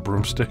pirate on a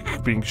broomstick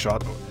being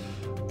shot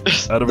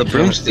Out of The a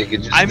broomstick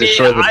could just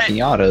destroy the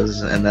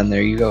pinatas, and then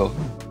there you go.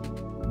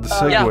 The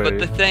segue. Yeah, but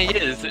the thing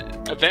is,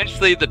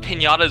 eventually the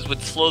pinatas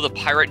would slow the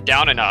pirate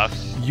down enough.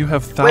 You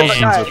have thousands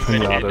guys. of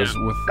pinatas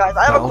with Guys,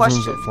 I have a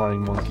thousands question. of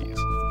flying monkeys.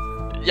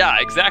 Yeah,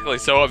 exactly.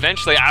 So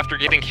eventually, after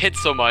getting hit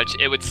so much,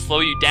 it would slow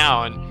you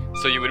down,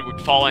 so you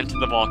would fall into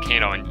the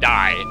volcano and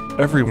die.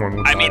 Everyone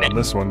would die on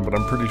this one, but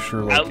I'm pretty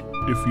sure like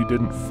if you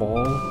didn't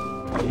fall,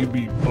 you'd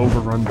be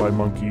overrun by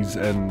monkeys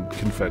and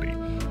confetti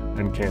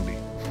and candy.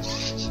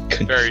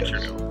 Very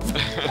true.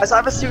 Guys, I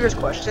have a serious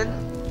question.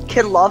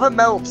 Can lava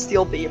melt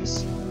steel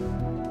beams?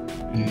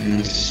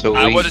 So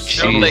I would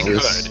assume they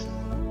could.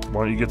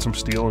 Why don't you get some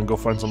steel and go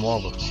find some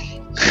lava?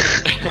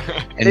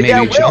 And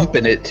maybe jump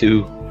in it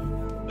too.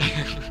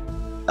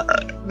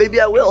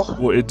 Maybe I will.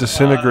 Well, it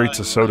disintegrates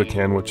a soda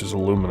can, which is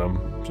aluminum.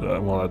 So,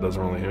 well, that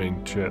doesn't really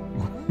mean shit.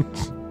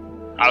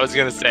 I was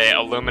gonna say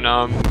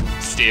aluminum,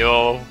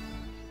 steel.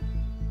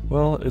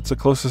 Well, it's the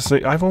closest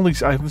thing. I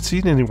haven't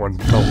seen anyone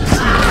melt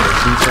steel. I've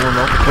seen someone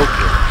melt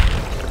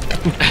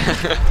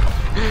a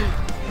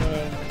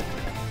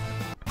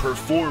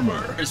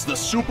Performer is the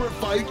Super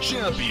Fight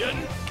champion.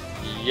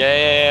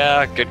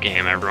 Yeah, good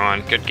game,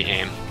 everyone. Good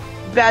game.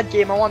 Bad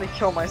game. I want to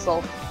kill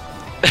myself.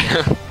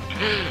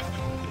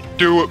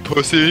 Do it,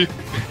 pussy.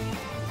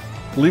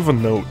 Leave a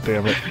note,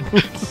 damn it.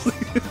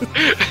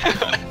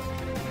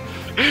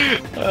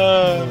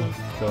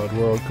 God,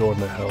 we're all going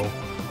to hell.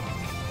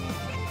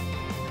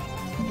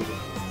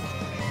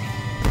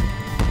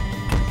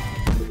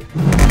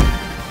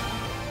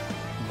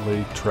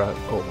 LA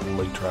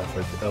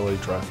traffic. LA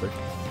traffic.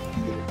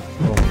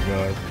 Oh my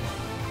god.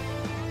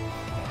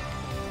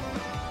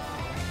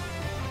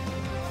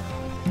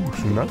 Ooh,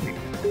 tsunami.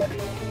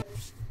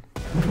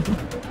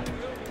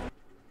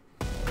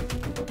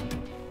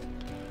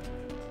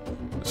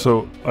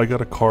 So, I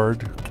got a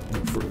card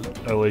for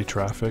LA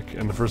traffic,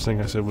 and the first thing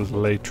I said was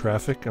LA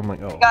traffic. I'm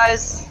like, oh.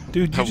 Guys.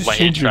 Dude, you just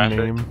changed your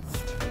name.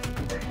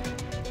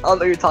 I don't know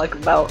what you're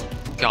talking about.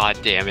 God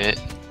damn it.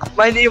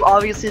 My name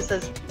obviously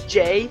says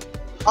J.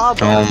 Oh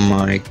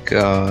my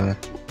god.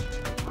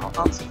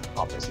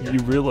 You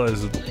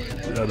realize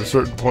that at a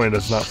certain point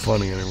it's not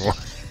funny anymore.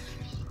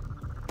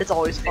 It's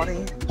always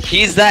funny.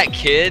 He's that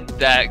kid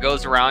that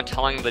goes around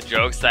telling the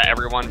jokes that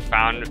everyone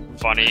found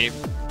funny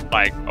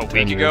like a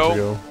week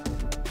ago,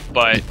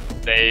 but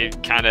they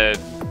kind of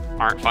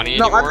aren't funny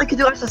anymore. No, I'm the kid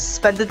who got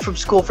suspended from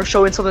school for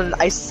showing someone an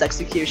ISIS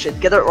execution.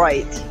 Get it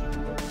right.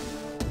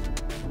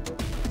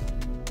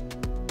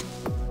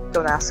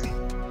 Don't ask.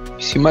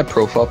 You see my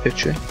profile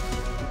picture?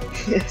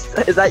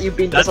 Is that you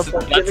being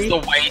disappointed? That's the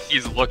way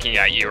he's looking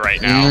at you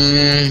right now.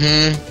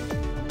 Mm-hmm.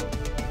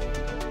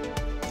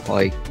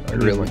 Like, I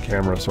raised my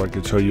camera so I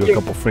could show you a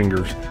couple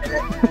fingers.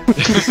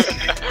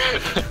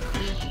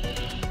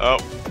 Oh.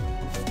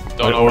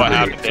 Don't know what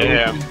happened to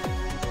him.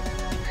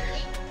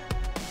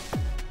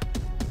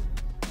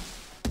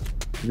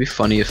 It'd be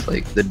funny if,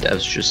 like, the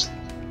devs just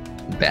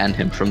banned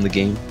him from the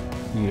game.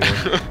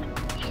 Yeah.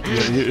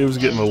 Yeah, it was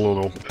getting a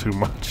little too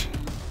much.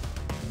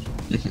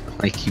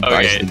 Like, he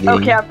buys the game.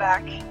 Okay, I'm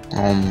back.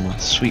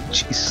 Sweet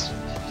jeez.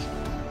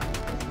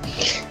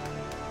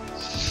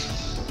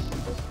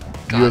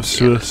 You have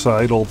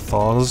suicidal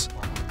thoughts?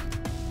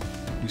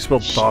 You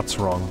spelled thoughts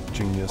wrong,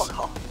 genius.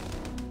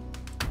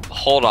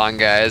 Hold on,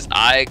 guys.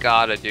 I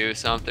gotta do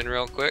something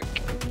real quick.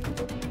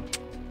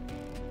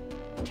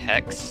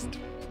 Text.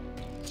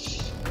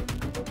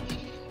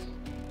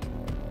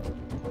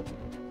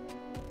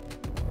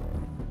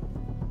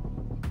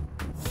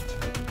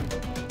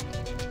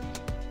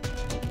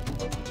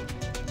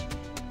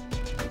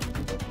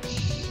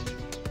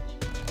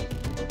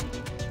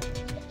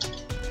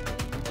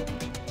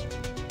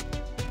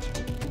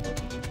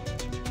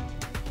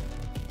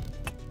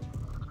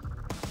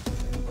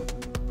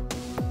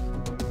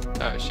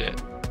 Oh shit.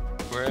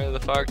 Where the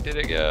fuck did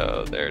it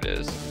go? There it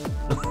is.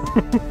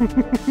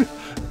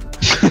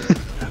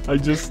 I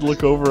just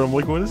look over, I'm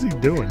like, what is he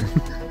doing?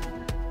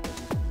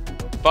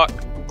 Fuck.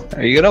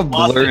 Are you gonna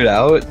blur it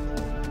out?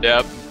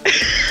 Yep.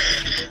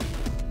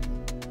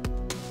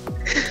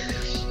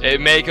 It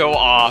may go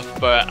off,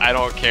 but I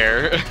don't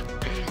care.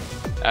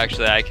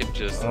 Actually, I can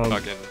just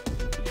fucking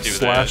do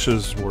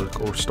slashes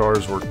work, or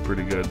stars work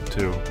pretty good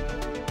too.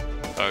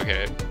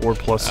 Okay. Or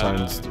plus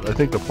signs. I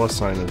think the plus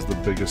sign is the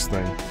biggest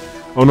thing.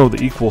 Oh no,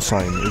 the equal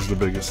sign is the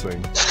biggest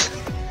thing.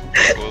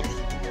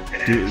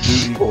 do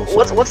equal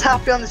sign. What's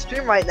happening on the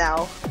stream right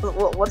now?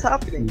 What's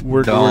happening?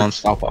 Don't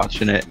stop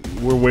watching it.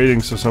 We're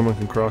waiting so someone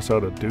can cross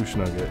out a douche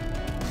nugget.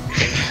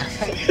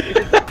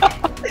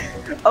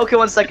 Okay,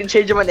 1 second.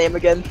 Changing my name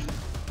again.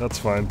 That's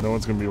fine. No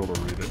one's gonna be able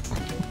to read it.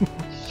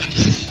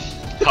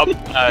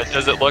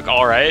 Does it look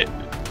alright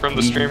from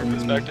the stream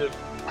perspective?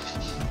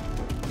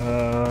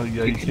 Yeah,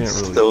 you can't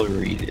really still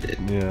read it.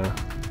 Yeah.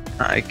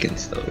 I can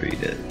still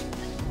read it.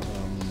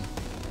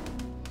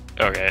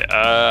 Okay,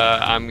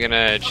 I'm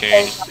gonna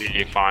change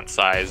the font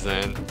size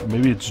then.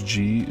 Maybe it's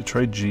G.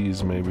 Try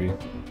G's, maybe.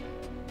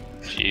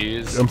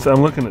 G's?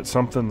 I'm looking at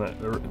something that...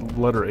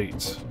 letter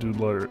 8s. Dude,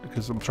 letter...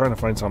 Because I'm trying to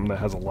find something that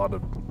has a lot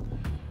of...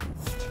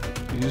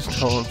 He just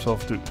call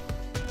himself dude.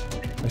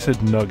 I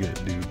said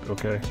nugget, dude,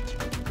 okay?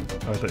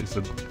 I thought you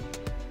said...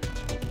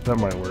 That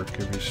might work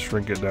if you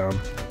shrink it down.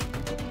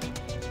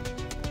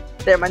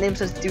 There, my name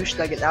says douche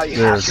nugget now. You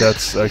there, have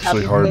that's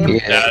actually hard.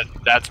 Yeah,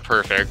 that's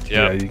perfect. Yep.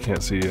 Yeah, you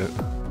can't see it.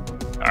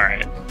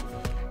 Alright.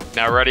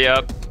 Now ready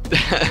up.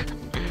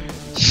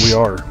 We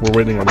are. We're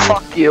waiting on you.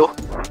 Fuck you.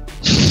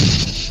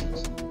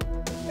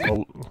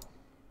 Oh.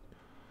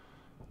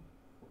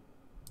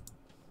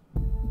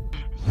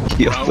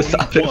 Yeah,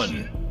 without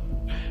it.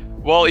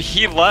 Well,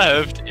 he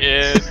left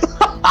and...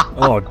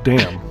 Oh,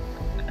 damn.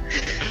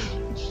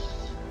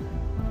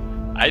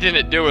 I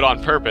didn't do it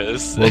on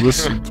purpose.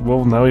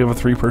 Well, now we have a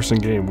 3-person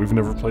game. We've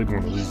never played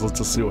one of these. Let's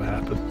just see what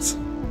happens.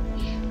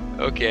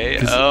 Okay,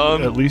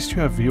 At least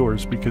you have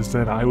viewers, because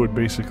then I would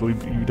basically...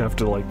 You'd have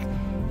to, like,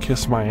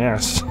 kiss my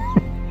ass.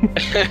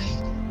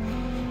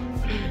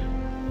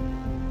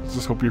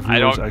 Just hope your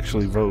viewers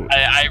actually vote.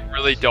 I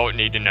really don't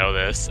need to know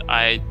this.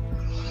 I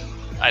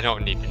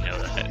don't need to know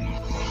that.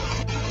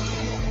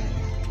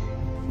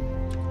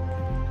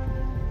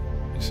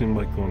 You seem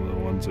like one of the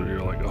ones that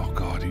you're like, oh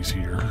god, he's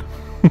here.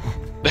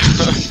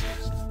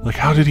 Like,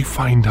 how did he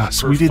find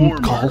us? We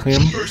didn't call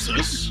him.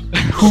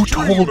 Who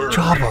told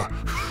Java?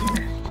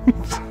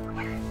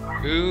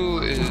 Who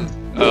is...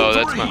 Oh,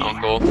 that's my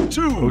uncle.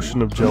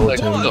 Ocean of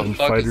gelatin Like, and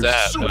fighters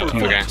that?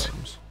 Okay.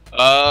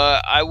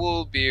 I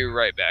will be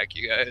right back,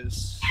 you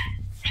guys.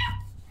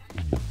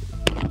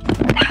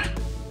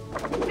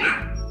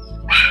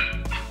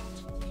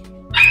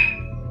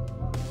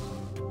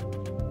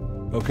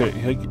 Okay,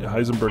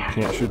 Heisenberg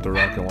can't shoot the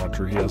rocket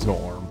launcher. He has no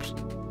arms.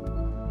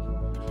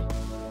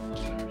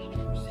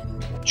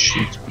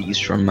 Shoots bees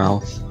from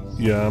mouth.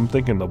 Yeah, I'm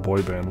thinking the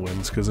boy band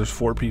wins, because there's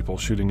 4 people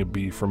shooting a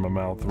bee from a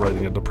mouth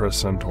riding a depressed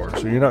centaur,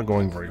 so you're not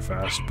going very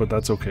fast, but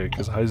that's okay,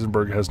 because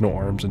Heisenberg has no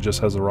arms and just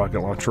has a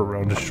rocket launcher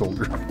around his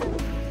shoulder.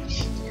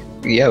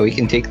 Yeah, we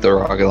can take the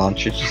rocket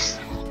launcher,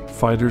 just...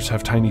 Fighters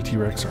have tiny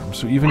T-Rex arms,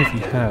 so even if he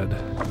had...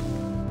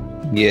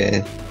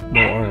 Yeah. No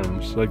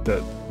arms, like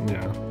that,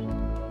 yeah.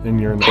 And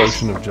you're in the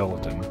ocean of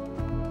gelatin.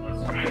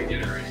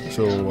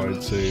 So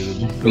I'd say...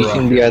 We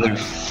can be either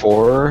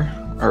 4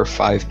 or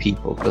 5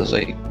 people, because,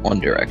 like, one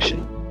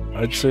direction.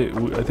 I'd say,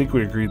 I think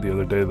we agreed the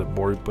other day that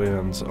boy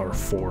bands are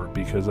 4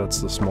 because that's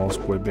the smallest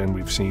boy band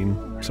we've seen,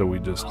 so we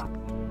just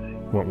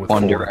went with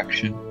One 4.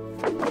 Direction.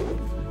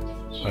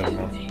 I don't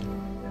know.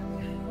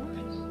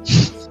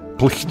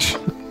 Bleach.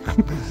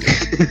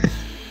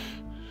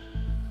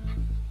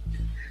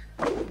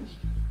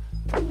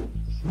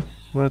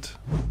 What?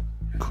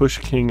 Kush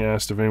King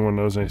asked if anyone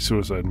knows any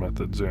suicide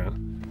methods, yeah.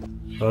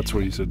 That's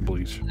what he said,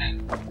 Bleach.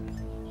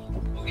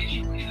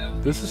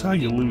 This is how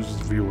you lose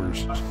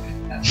viewers.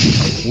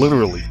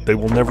 Literally, they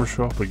will never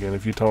show up again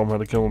if you tell them how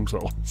to kill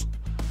themselves.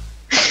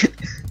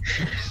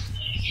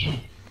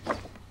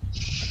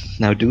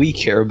 Now, do we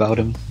care about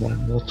him that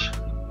much?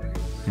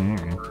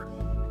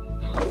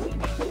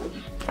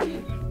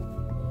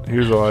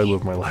 Here's how I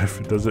live my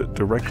life. Does it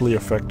directly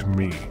affect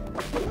me?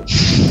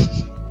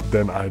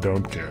 Then I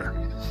don't care.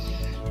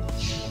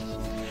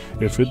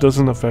 If it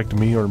doesn't affect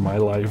me or my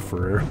life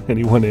or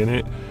anyone in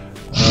it,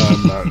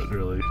 I'm not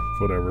really,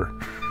 whatever.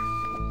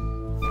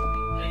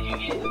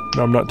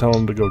 No, I'm not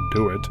telling him to go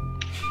do it.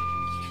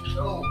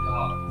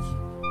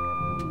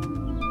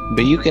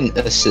 But you can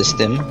assist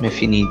him if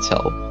he needs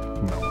help.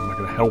 No, I'm not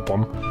gonna help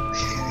him. I'm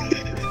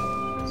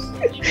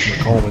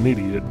gonna call him an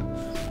idiot.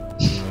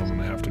 I'm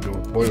gonna have to go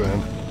with boy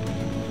band.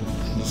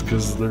 Just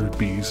because they're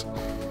bees.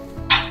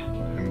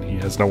 And he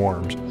has no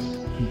arms.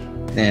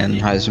 And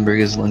Heisenberg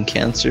has lung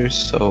cancer,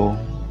 so...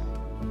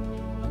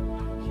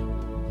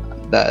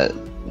 That...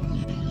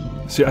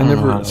 See, I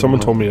never... Someone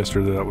told me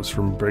yesterday that was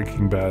from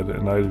Breaking Bad,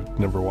 and I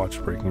never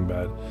watched Breaking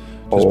Bad.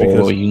 Just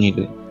because, you need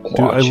to watch dude,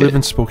 I live it.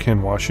 in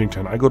Spokane,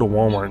 Washington. I go to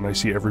Walmart and I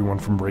see everyone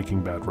from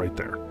Breaking Bad right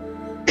there.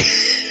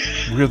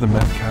 We are the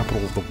meth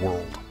capital of the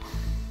world.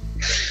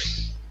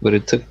 But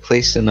it took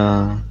place in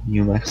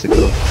New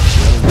Mexico.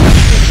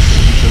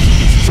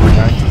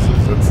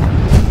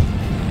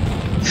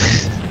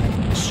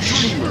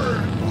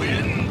 Streamer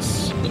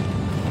wins.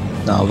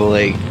 No, but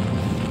like,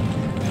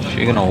 if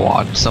you're gonna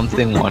watch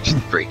something, watch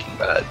Breaking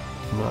Bad.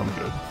 No, I'm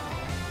good.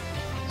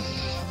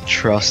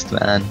 Trust,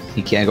 man.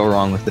 You can't go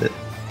wrong with it.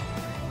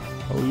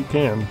 Oh, you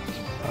can.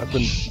 I've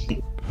been...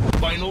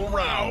 Final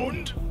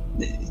round.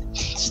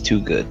 It's too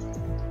good.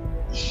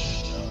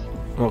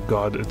 Oh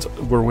god,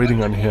 we're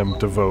waiting on him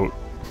to vote.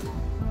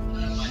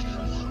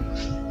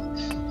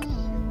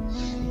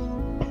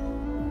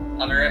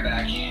 I'll be right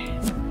back.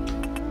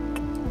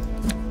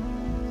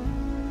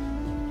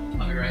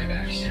 I'll be right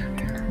back, sir.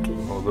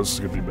 Oh, this is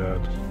gonna be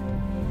bad.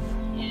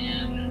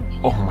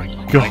 Oh my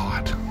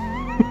god.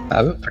 I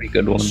have a pretty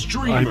good one.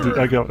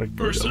 I got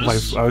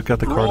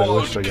the card I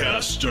wish I got.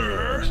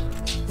 Broadcaster.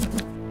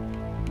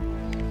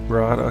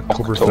 We're at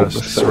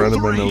Oktoberfest,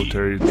 surrounded by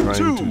military,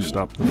 trying to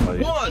stop the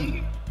fight.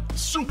 1.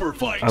 Super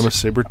fight. I'm a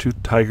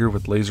saber-toothed tiger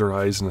with laser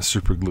eyes and a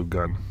super glue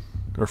gun.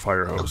 Or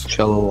fire hose.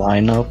 Shall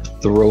line up,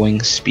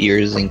 throwing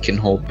spears and can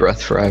hold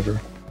breath forever.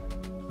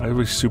 I have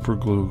a super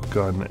glue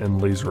gun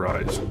and laser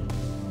eyes.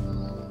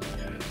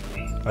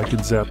 I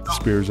can zap the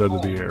spears out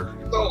of the air.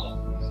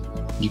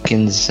 You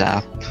can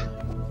zap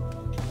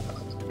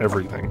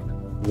everything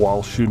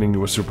while shooting you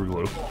with super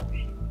glue.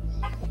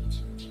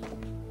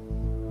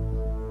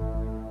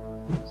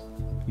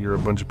 You're a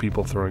bunch of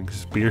people throwing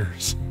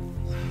spears.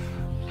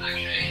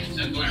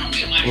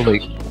 Well,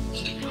 like,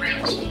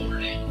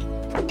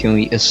 can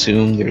we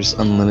assume there's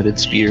unlimited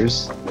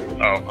spears?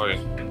 Oh, okay.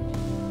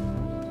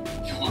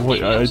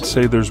 Wait, I'd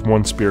say there's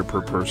 1 spear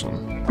per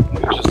person.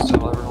 Just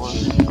tell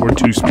everyone. Or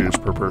 2 spears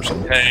per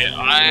person. Hey,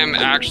 I'm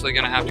actually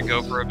gonna have to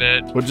go for a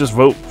bit. But just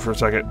vote for a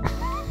second.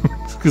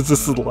 Because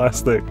this is the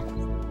last thing.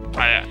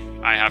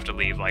 I have to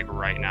leave, like,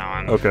 right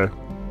now. Okay.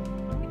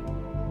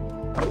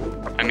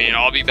 I mean,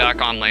 I'll be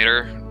back on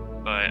later,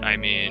 but, I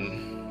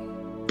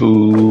mean...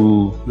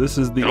 Boo. This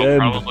is the it'll end.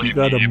 probably You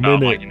got be a about,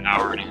 minute. like, an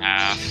hour and a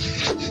half.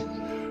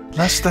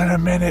 Less than a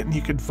minute and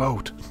you can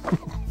vote.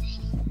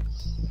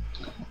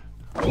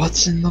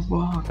 What's in the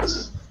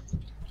box?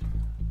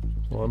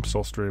 Well, I'm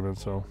still streaming,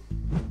 so...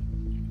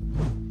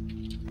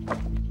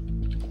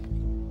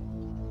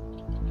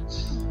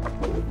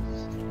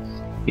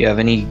 You have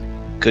any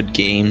good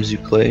games you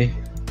play?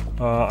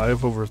 I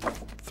have over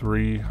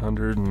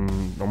 300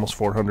 and almost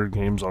 400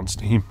 games on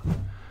Steam.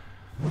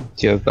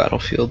 Do you have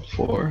Battlefield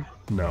 4?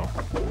 No.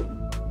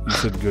 You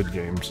said good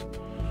games.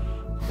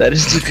 That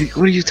is the good.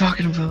 What are you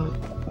talking about?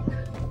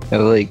 I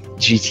like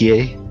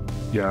GTA?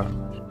 Yeah.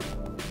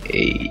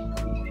 Hey,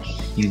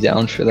 you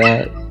down for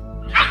that?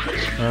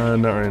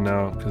 Not right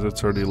now, because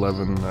it's already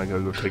 11 and I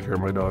gotta go take care of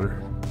my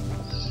daughter.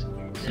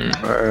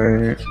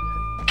 Alright.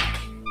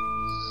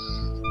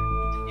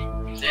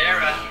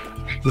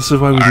 This is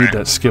why we need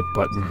that skip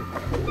button.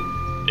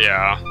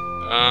 Yeah.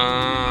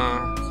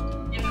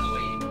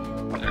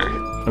 There.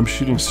 I'm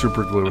shooting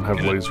super glue and have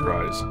laser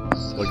eyes.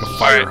 Like a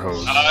fire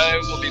hose. I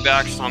will be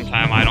back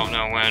sometime, I don't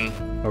know when.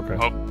 Okay.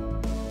 Hope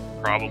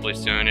probably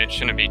soon, it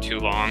shouldn't be too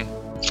long.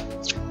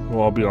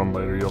 Well, I'll be on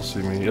later, you'll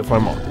see me. If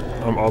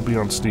I'll be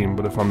on Steam,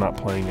 but if I'm not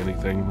playing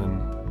anything,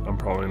 then I'm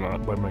probably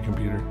not by my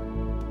computer.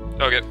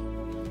 Okay.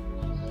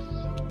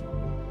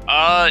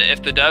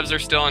 If the devs are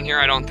still in here,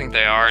 I don't think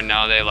they are,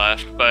 no, they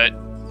left, but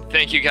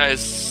thank you guys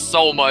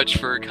so much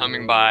for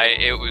coming by.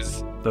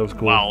 That was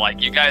cool. Wow,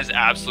 like, you guys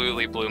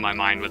absolutely blew my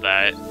mind with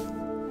that.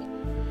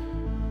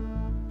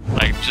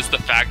 Like, just the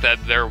fact that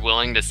they're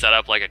willing to set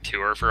up, like, a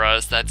tour for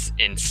us, that's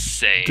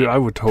insane. Dude, I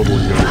would totally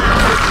go.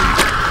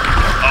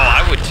 Oh,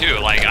 I would too.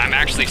 Like, I'm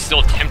actually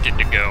still tempted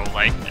to go.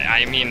 Like,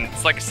 I mean,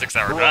 it's like a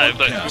 6-hour drive,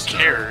 but who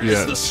cares?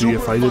 Yeah, see,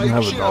 if I didn't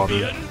have a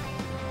daughter,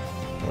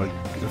 like,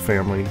 a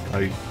family,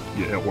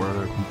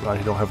 or I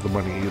don't have the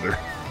money either.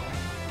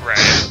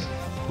 Right.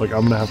 Like,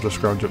 I'm gonna have to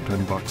scrounge up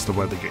 $10 to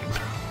buy the game.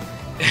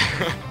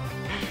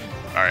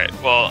 Alright,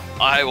 well,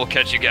 I will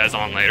catch you guys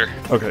on later.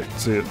 Okay,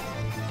 see it.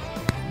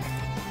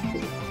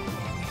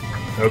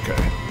 Okay.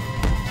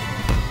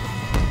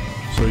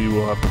 So you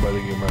will have to buy the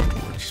game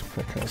afterwards.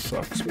 That kind of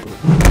sucks, but...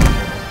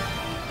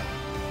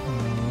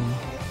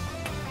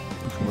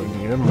 Becoming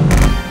the end.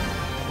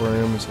 Where I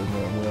am is in the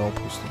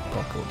well-posted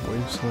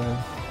wasteland.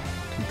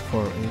 To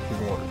farm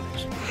anything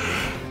waters.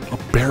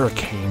 A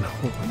barricade.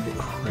 Holy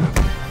crap.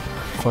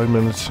 5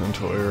 minutes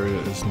until area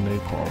is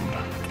napalmed.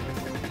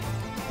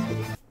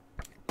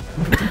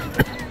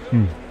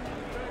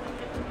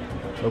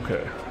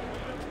 Okay.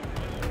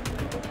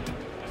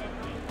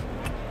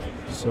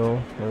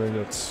 So, I think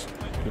that's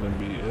gonna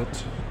be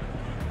it.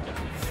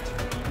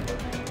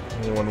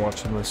 Anyone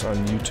watching this on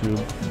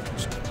YouTube,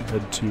 just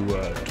head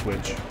to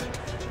Twitch.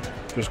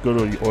 Just go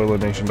to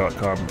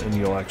oilanation.com and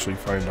you'll actually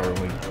find our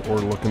link, or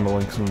look in the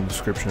links in the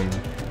description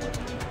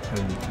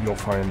and you'll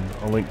find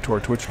a link to our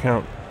Twitch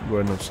account. Go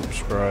ahead and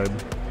subscribe.